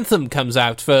Anthem comes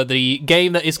out, for the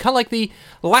game that is kind of like the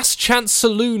last chance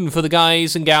saloon for the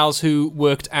guys and gals who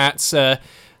worked at...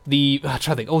 I'm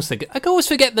trying to think. I always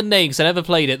forget the names. I never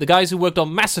played it. The guys who worked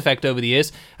on Mass Effect over the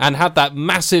years and had that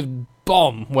massive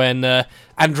bomb when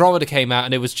Andromeda came out,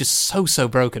 and it was just so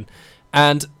broken.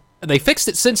 And they fixed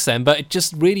it since then, but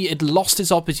it lost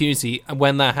its opportunity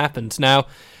when that happened. Now,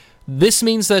 this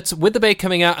means that with the beta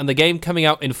coming out and the game coming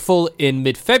out in full in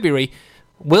mid-February,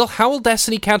 how will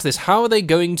Destiny counter this? How are they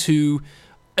going to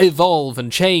evolve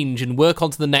and change and work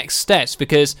onto the next steps?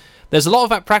 Because there's a lot of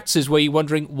that practices where you're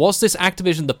wondering, was this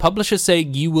Activision, the publisher,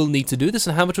 saying you will need to do this,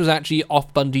 and how much was actually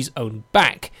off Bungie's own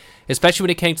back? Especially when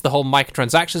it came to the whole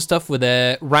microtransaction stuff with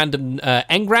their random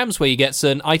engrams where you get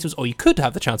certain items, or you could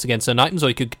have the chance to get certain items, or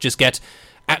you could just get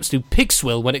absolute pig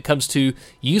swill when it comes to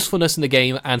usefulness in the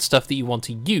game and stuff that you want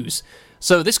to use.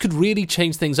 So this could really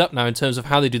change things up now in terms of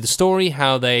how they do the story,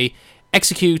 how they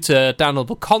execute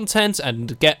downloadable content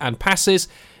and passes.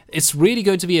 It's really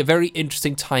going to be a very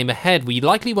interesting time ahead. We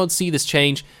likely won't see this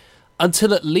change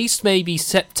until at least maybe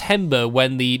September,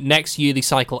 when the next yearly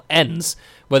cycle ends,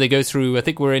 where they go through, I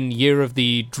think we're in Year of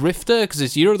the Drifter, because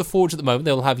it's Year of the Forge at the moment.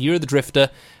 They'll have Year of the Drifter,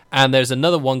 and there's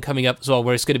another one coming up as well,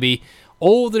 where it's going to be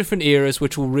all the different eras,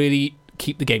 which will really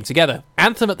keep the game together.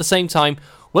 Anthem, at the same time,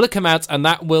 will it come out, and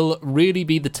that will really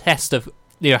be the test of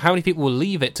how many people will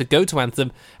leave it to go to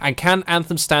Anthem, and can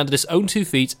Anthem stand on its own 2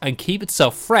 feet and keep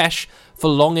itself fresh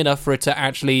for long enough for it to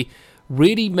actually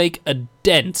really make a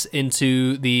dent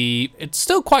into it's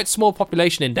still quite small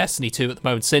population in Destiny 2 at the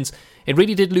moment, since it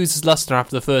really did lose its luster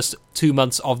after the first 2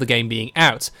 months of the game being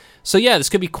out. So yeah, this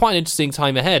could be quite an interesting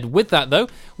time ahead. With that though,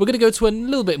 we're going to go to a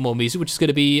little bit more music, which is going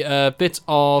to be a bit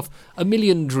of A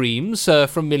Million Dreams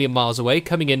from Million Miles Away,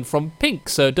 coming in from Pink.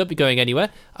 So don't be going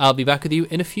anywhere. I'll be back with you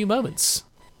in a few moments.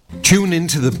 Tune in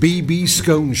to the BB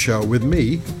Scone Show with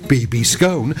me, BB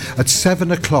Scone, at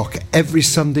 7 o'clock every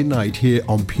Sunday night here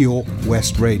on Pure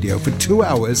West Radio for 2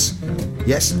 hours.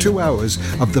 Yes, 2 hours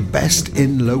of the best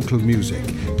in local music,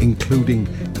 including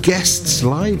guests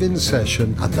live in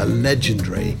session and the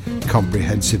legendary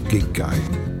Comprehensive Gig Guide.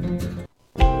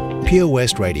 Pure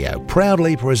West Radio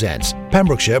proudly presents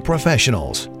Pembrokeshire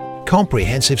Professionals.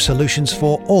 Comprehensive solutions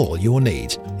for all your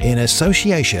needs, in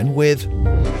association with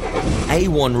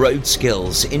A1 Road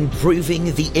Skills,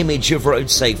 improving the image of road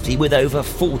safety with over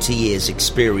 40 years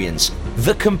experience.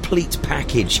 The complete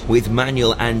package with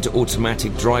manual and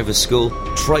automatic driver school,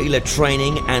 trailer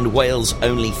training and Wales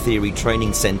only theory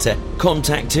training centre.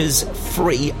 Contact us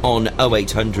free on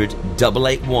 0800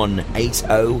 881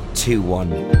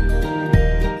 8021.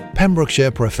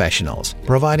 Pembrokeshire Professionals,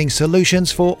 providing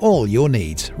solutions for all your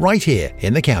needs right here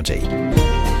in the county.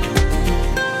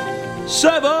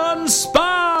 7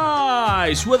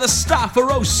 Spice, where the staff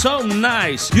are oh so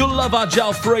nice. You'll love our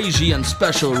jalfrezi and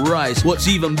special rice. What's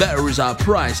even better is our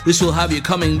price. This will have you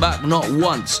coming back not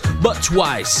once, but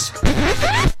twice.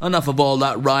 Enough of all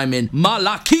that rhyming.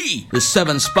 Malaki! The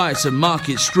 7 Spice of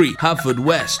Market Street,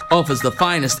 Haverfordwest, offers the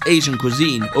finest Asian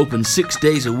cuisine, open 6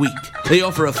 days a week. They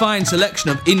offer a fine selection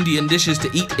of Indian dishes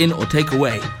to eat in or take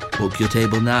away. Book your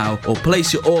table now or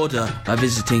place your order by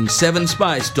visiting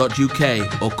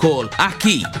 7spice.uk or call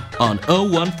Aki on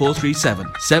 01437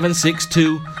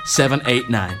 762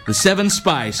 789. The 7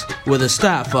 Spice, where the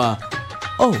staff are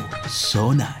oh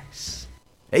so nice.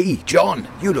 Hey, John,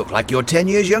 you look like you're 10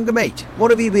 years younger, mate.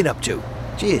 What have you been up to?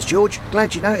 Cheers, George.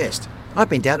 Glad you noticed. I've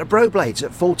been down to Broblades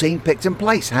at 14 Picton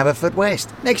Place,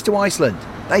 Haverfordwest, next to Iceland.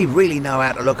 They really know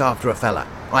how to look after a fella.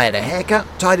 I had a haircut,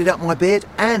 tidied up my beard,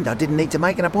 and I didn't need to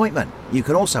make an appointment. You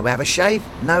can also have a shave,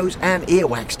 nose and ear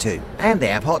wax too. And they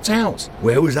have hot towels.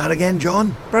 Where was that again,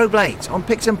 John? Broblades on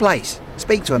Picton Place.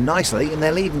 Speak to them nicely and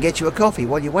they'll even get you a coffee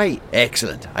while you wait.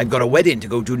 Excellent. I've got a wedding to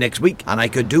go to next week and I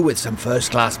could do with some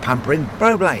first-class pampering.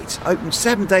 Broblades, open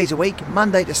 7 days a week,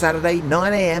 Monday to Saturday,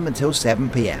 9 a.m. until 7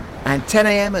 p.m. and 10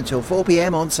 a.m. until 4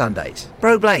 p.m. on Sundays.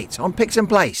 Broblades on Pixon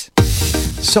Place.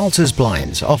 Salters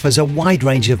Blinds offers a wide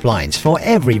range of blinds for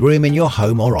every room in your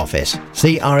home or office.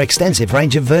 See our extensive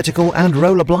range of vertical and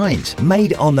roller blinds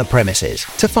made on the premises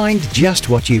to find just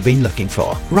what you've been looking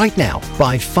for. Right now,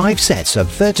 buy 5 sets of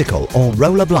vertical or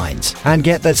roller blinds and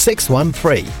get the 6th one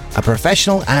free. A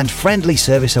professional and friendly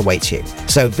service awaits you.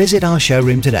 So visit our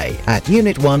showroom today at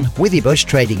Unit 1 Withybush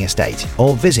Trading Estate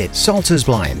or visit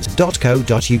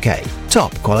saltersblinds.co.uk.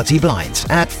 Top quality blinds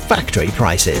at factory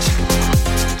prices.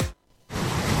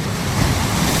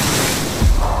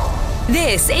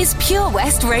 This is Pure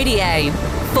West Radio.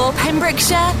 For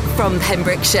Pembrokeshire, from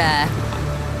Pembrokeshire.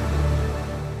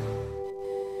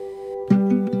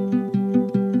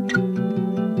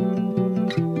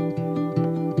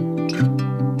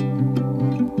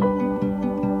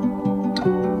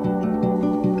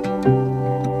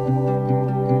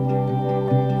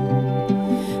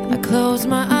 I close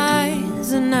my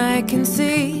eyes and I can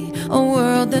see a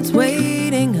world that's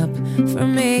waiting up for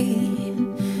me,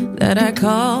 that I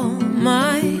call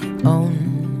my own.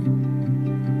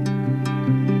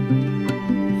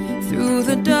 Through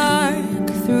the dark,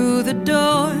 through the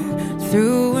door,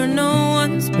 through where no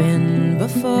one's been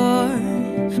before,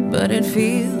 but it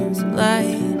feels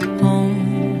like home.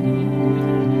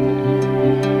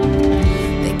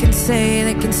 They can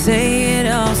say it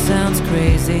all sounds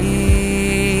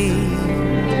crazy.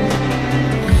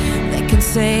 They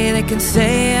can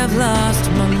say I've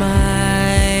lost my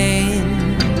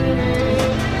mind.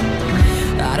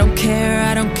 I don't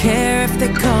care if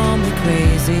they call me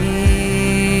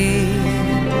crazy.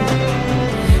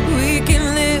 We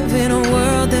can live in a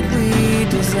world that we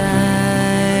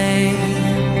design.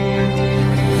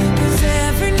 'Cause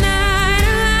every night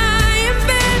I lie in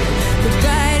bed, the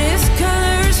brightest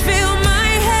colors fill my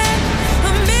head.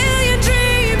 A million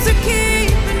dreams are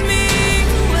keeping me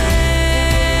awake.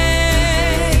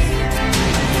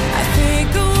 I think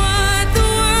of what the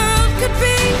world could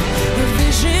be, a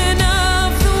vision of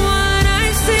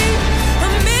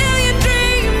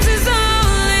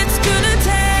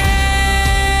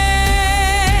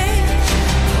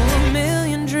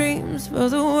for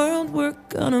the world we're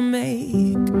gonna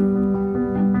make.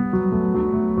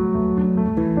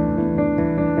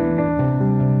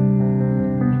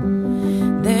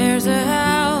 There's a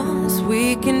house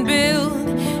we can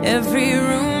build, every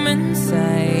room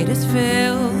inside is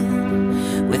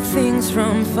filled with things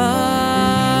from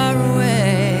far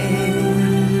away.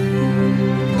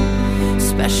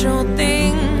 Special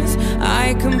things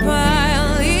I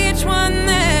compile, each one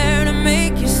there to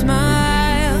make you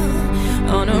smile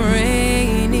on a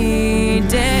rainy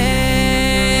day.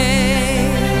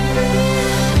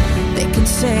 They can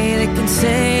say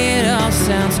it all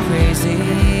sounds crazy.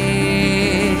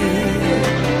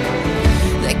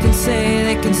 They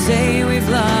can say we've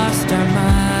lost our minds.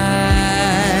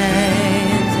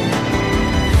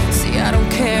 See, I don't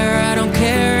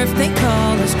care if they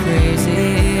call us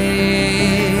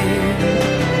crazy.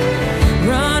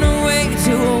 Run away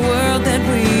to a world that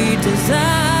we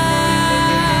desire.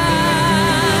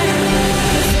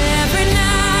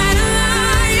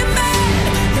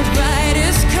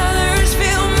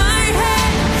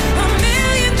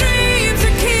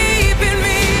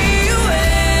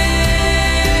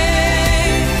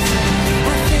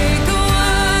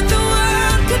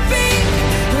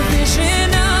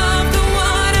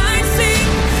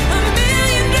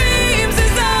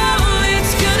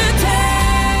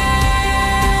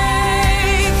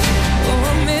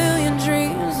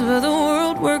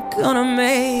 Gonna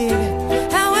make,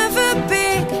 however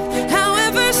big,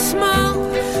 however small,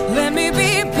 let me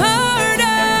be part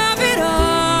of it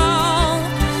all.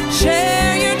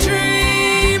 Share your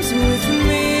dreams with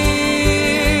me.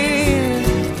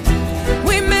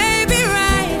 We may be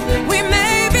right, we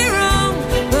may be wrong,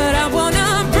 but I wanna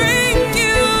bring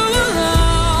you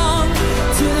along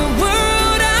to the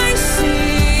world I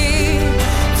see,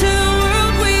 to the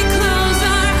world we close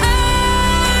our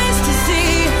eyes to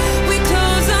see. We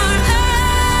close our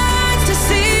eyes to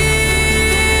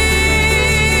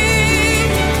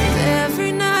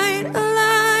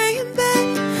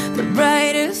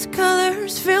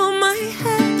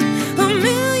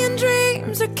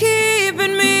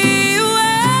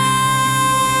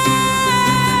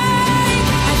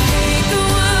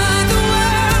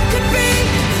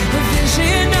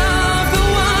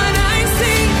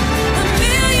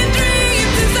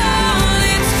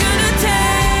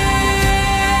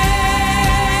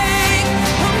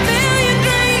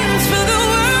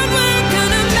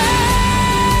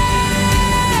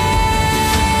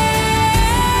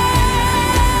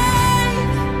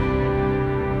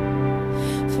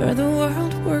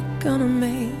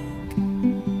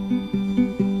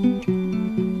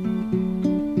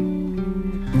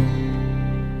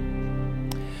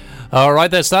All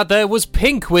right, that's that. There was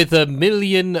Pink with a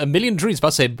million dreams. About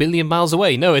to say a billion miles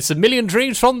away. No, it's a million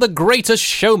dreams from The Greatest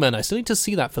Showman. I still need to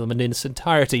see that film in its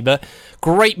entirety, but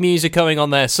great music going on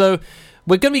there. So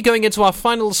we're going to be going into our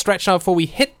final stretch now before we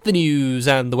hit the news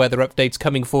and the weather updates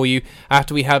coming for you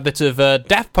after we have a bit of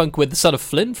Daft Punk with The Son of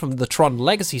Flynn from the Tron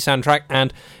Legacy soundtrack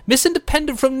and Miss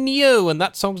Independent from Neo, and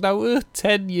that song's now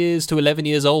 10 years to 11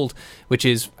 years old, which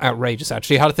is outrageous,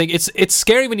 actually. How to think. It's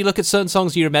scary when you look at certain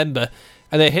songs you remember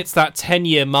and it hits that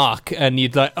 10-year mark, and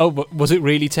you'd like, oh, was it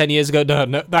really 10 years ago?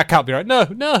 No, that can't be right.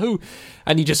 No.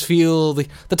 And you just feel the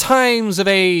times of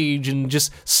age and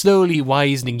just slowly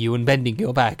wisening you and bending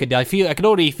your back. And I can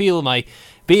already feel my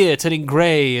beard turning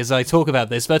grey as I talk about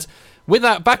this. But with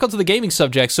that, back onto the gaming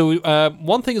subject. So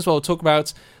one thing as well, we'll talk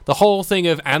about the whole thing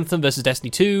of Anthem versus Destiny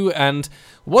 2 and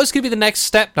what's going to be the next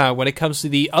step now when it comes to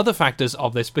the other factors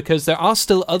of this, because there are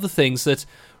still other things that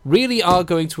really are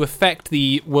going to affect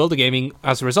the world of gaming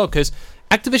as a result, because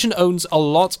Activision owns a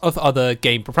lot of other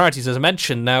game proprietors, as I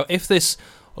mentioned. Now, if this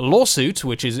lawsuit,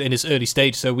 which is in its early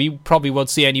stage, so we probably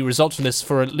won't see any results from this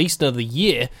for at least another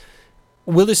year,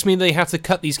 will this mean they have to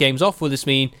cut these games off? Will this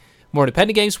mean more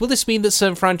independent games? Will this mean that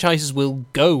certain franchises will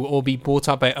go or be bought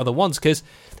up by other ones? Because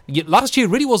last year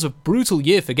really was a brutal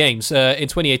year for games in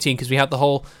 2018, because we had the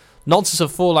whole nonsense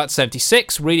of Fallout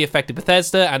 76 really affected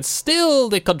Bethesda, and still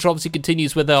the controversy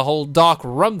continues with the whole Dark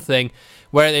Rum thing,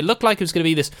 where it looked like it was going to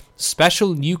be this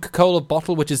special Nuka-Cola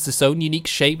bottle, which is its own unique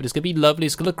shape, and it's going to be lovely,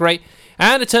 it's going to look great,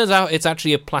 and it turns out it's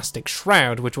actually a plastic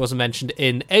shroud, which wasn't mentioned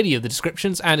in any of the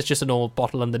descriptions, and it's just a normal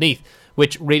bottle underneath,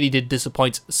 which really did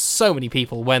disappoint so many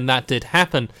people when that did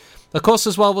happen. Of course,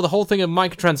 as well, with the whole thing of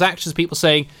microtransactions, people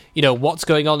saying, what's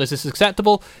going on, is this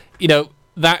acceptable?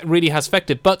 That really has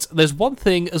affected. But there's one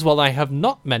thing as well I have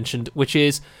not mentioned, which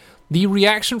is the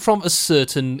reaction from a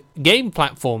certain game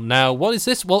platform. Now, what is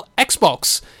this? Well,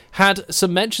 Xbox had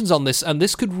some mentions on this, and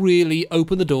this could really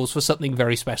open the doors for something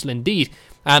very special indeed.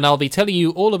 And I'll be telling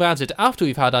you all about it after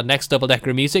we've had our next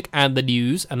double-decker music and the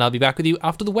news, and I'll be back with you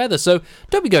after the weather. So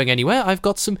don't be going anywhere. I've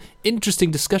got some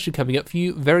interesting discussion coming up for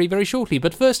you very, very shortly.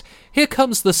 But first, here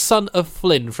comes The Son of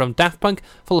Flynn from Daft Punk,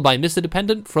 followed by Mr.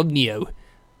 Independent from Neo.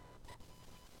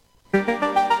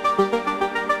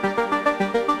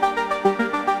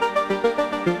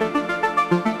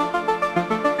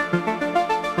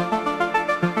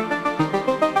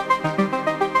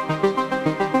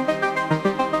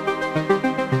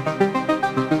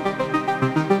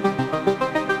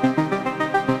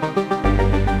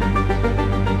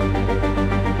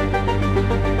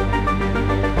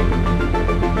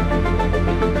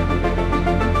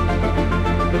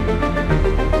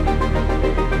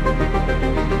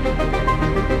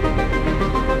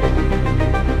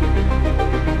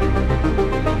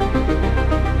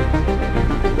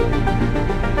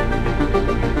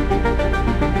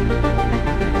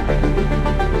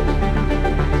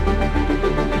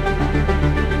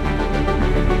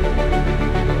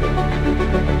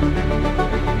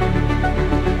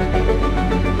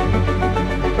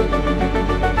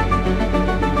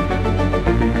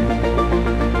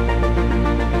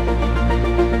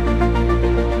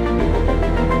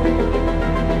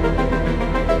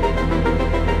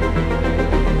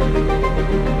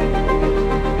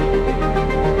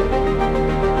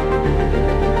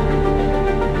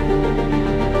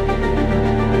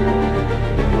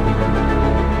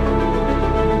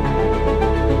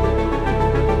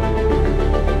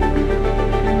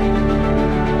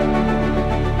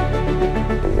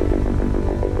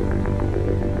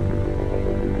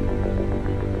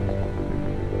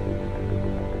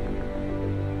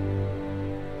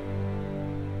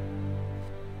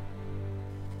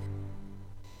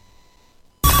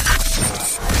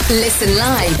 Listen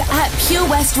live at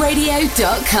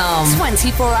purewestradio.com.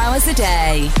 24 hours a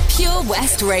day. Pure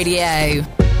West Radio.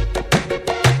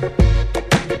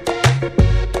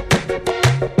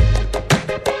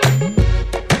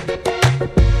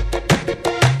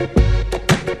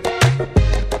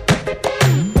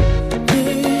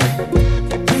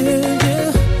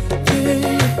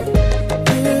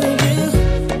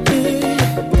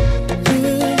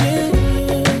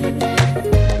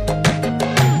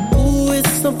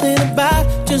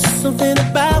 Something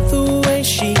about the way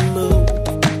she moved,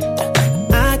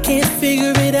 I can't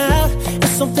figure it out.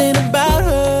 It's something about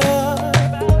her.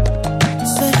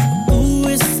 Say, ooh,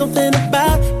 it's something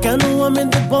about kind of woman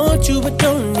that wants you but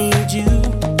don't need you.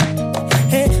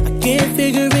 Hey, I can't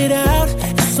figure it out.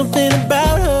 It's something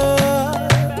about her.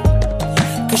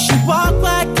 'Cause she walk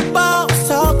like a boss,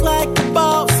 talk like a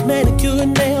boss, manicure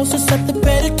and nails and set the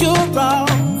pedicure off.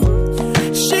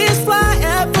 She's fly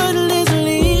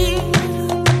effortlessly.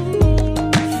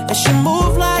 And she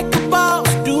move like a boss,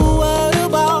 do what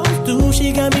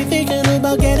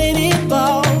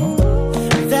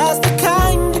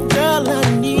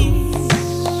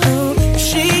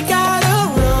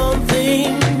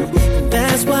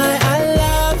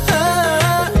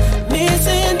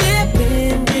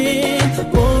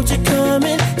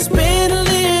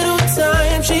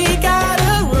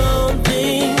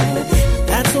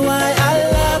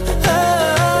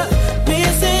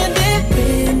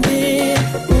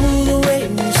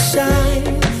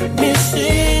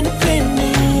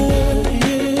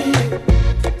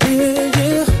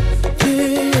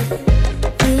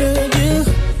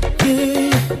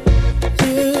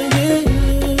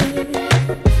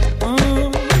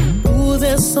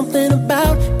something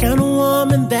about kind of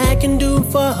woman that can do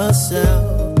for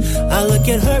herself. I look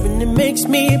at her and it makes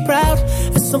me proud.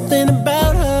 There's something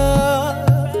about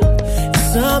her.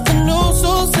 It's something oh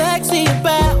so sexy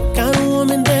about kind of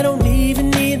woman that don't even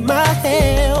need my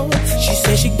help. She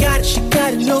says she got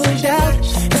it, no doubt.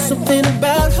 There's something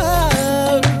about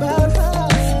her.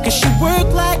 Cause she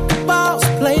work like a boss,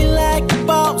 play like a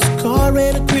boss. Car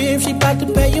and a crib, she bout to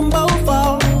pay them both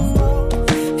off.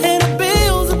 And her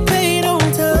bills are paid on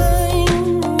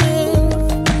time,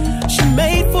 yeah. She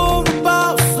made for a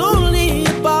boss, only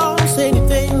a boss.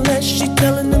 Anything less, she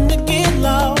telling them to get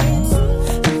lost.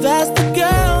 That's the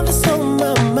girl that's on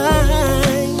my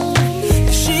mind.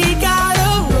 She got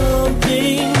her own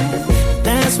thing,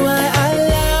 that's why I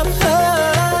love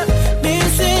her.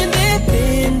 Miss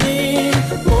Independent,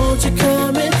 won't you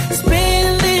come and spend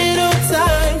a little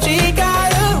time? She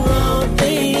got her own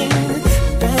thing,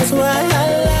 that's why I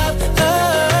love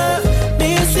her.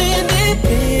 Miss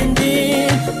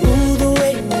Independent, ooh, the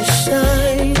way you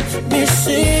shine. Miss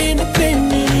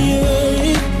Independent,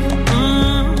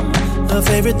 her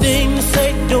favorite thing to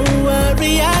say, don't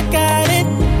worry, I got it.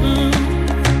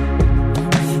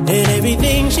 And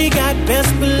everything she got,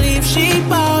 best believe she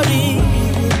bought it.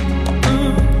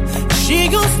 She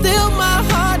gon' steal my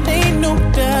heart, ain't no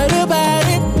doubt about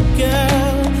it.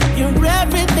 Girl, you're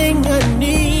everything I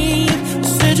need.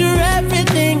 Said you're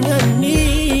everything I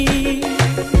need.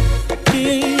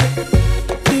 Yeah,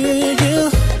 yeah, yeah, yeah,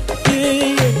 yeah,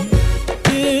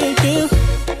 yeah,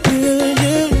 yeah,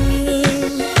 yeah.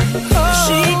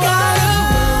 She got her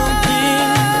own thing,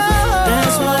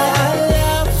 that's why I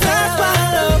love her. That's why I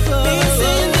love her. Miss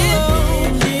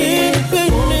Independent,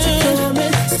 won't you come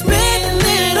and spend a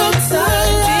little time?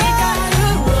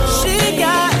 She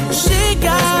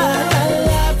got,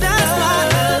 that's why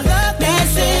I love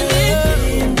Miss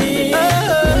Independent.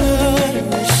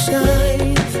 Oh,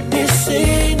 shine, Miss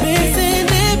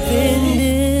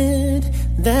Independent,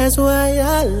 that's why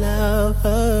I love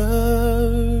her.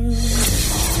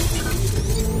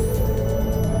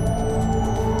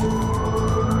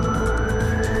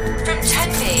 From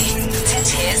Tenby to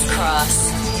Tears Cross.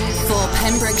 For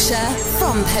Pembrokeshire,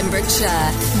 from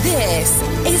Pembrokeshire, this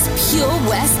is Pure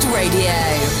West Radio.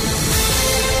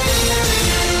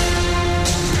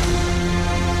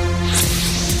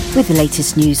 With the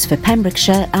latest news for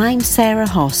Pembrokeshire, I'm Sarah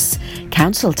Hoss.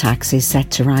 Council tax is set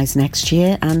to rise next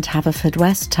year, and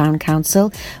Haverfordwest Town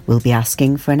Council will be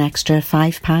asking for an extra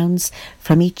 £5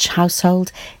 from each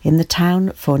household in the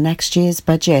town for next year's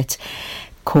budget.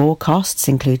 Core costs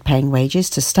include paying wages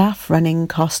to staff, running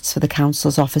costs for the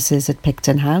council's offices at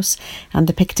Picton House and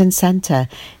the Picton Centre,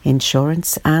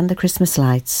 insurance and the Christmas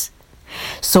lights.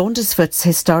 Saundersfoot's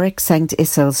historic St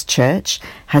Isil's Church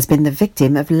has been the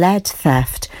victim of lead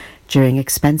theft during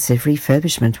expensive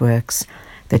refurbishment works.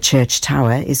 The church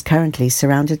tower is currently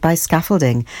surrounded by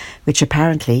scaffolding, which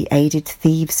apparently aided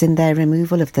thieves in their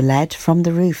removal of the lead from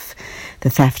the roof. The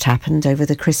theft happened over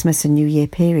the Christmas and New Year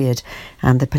period, and the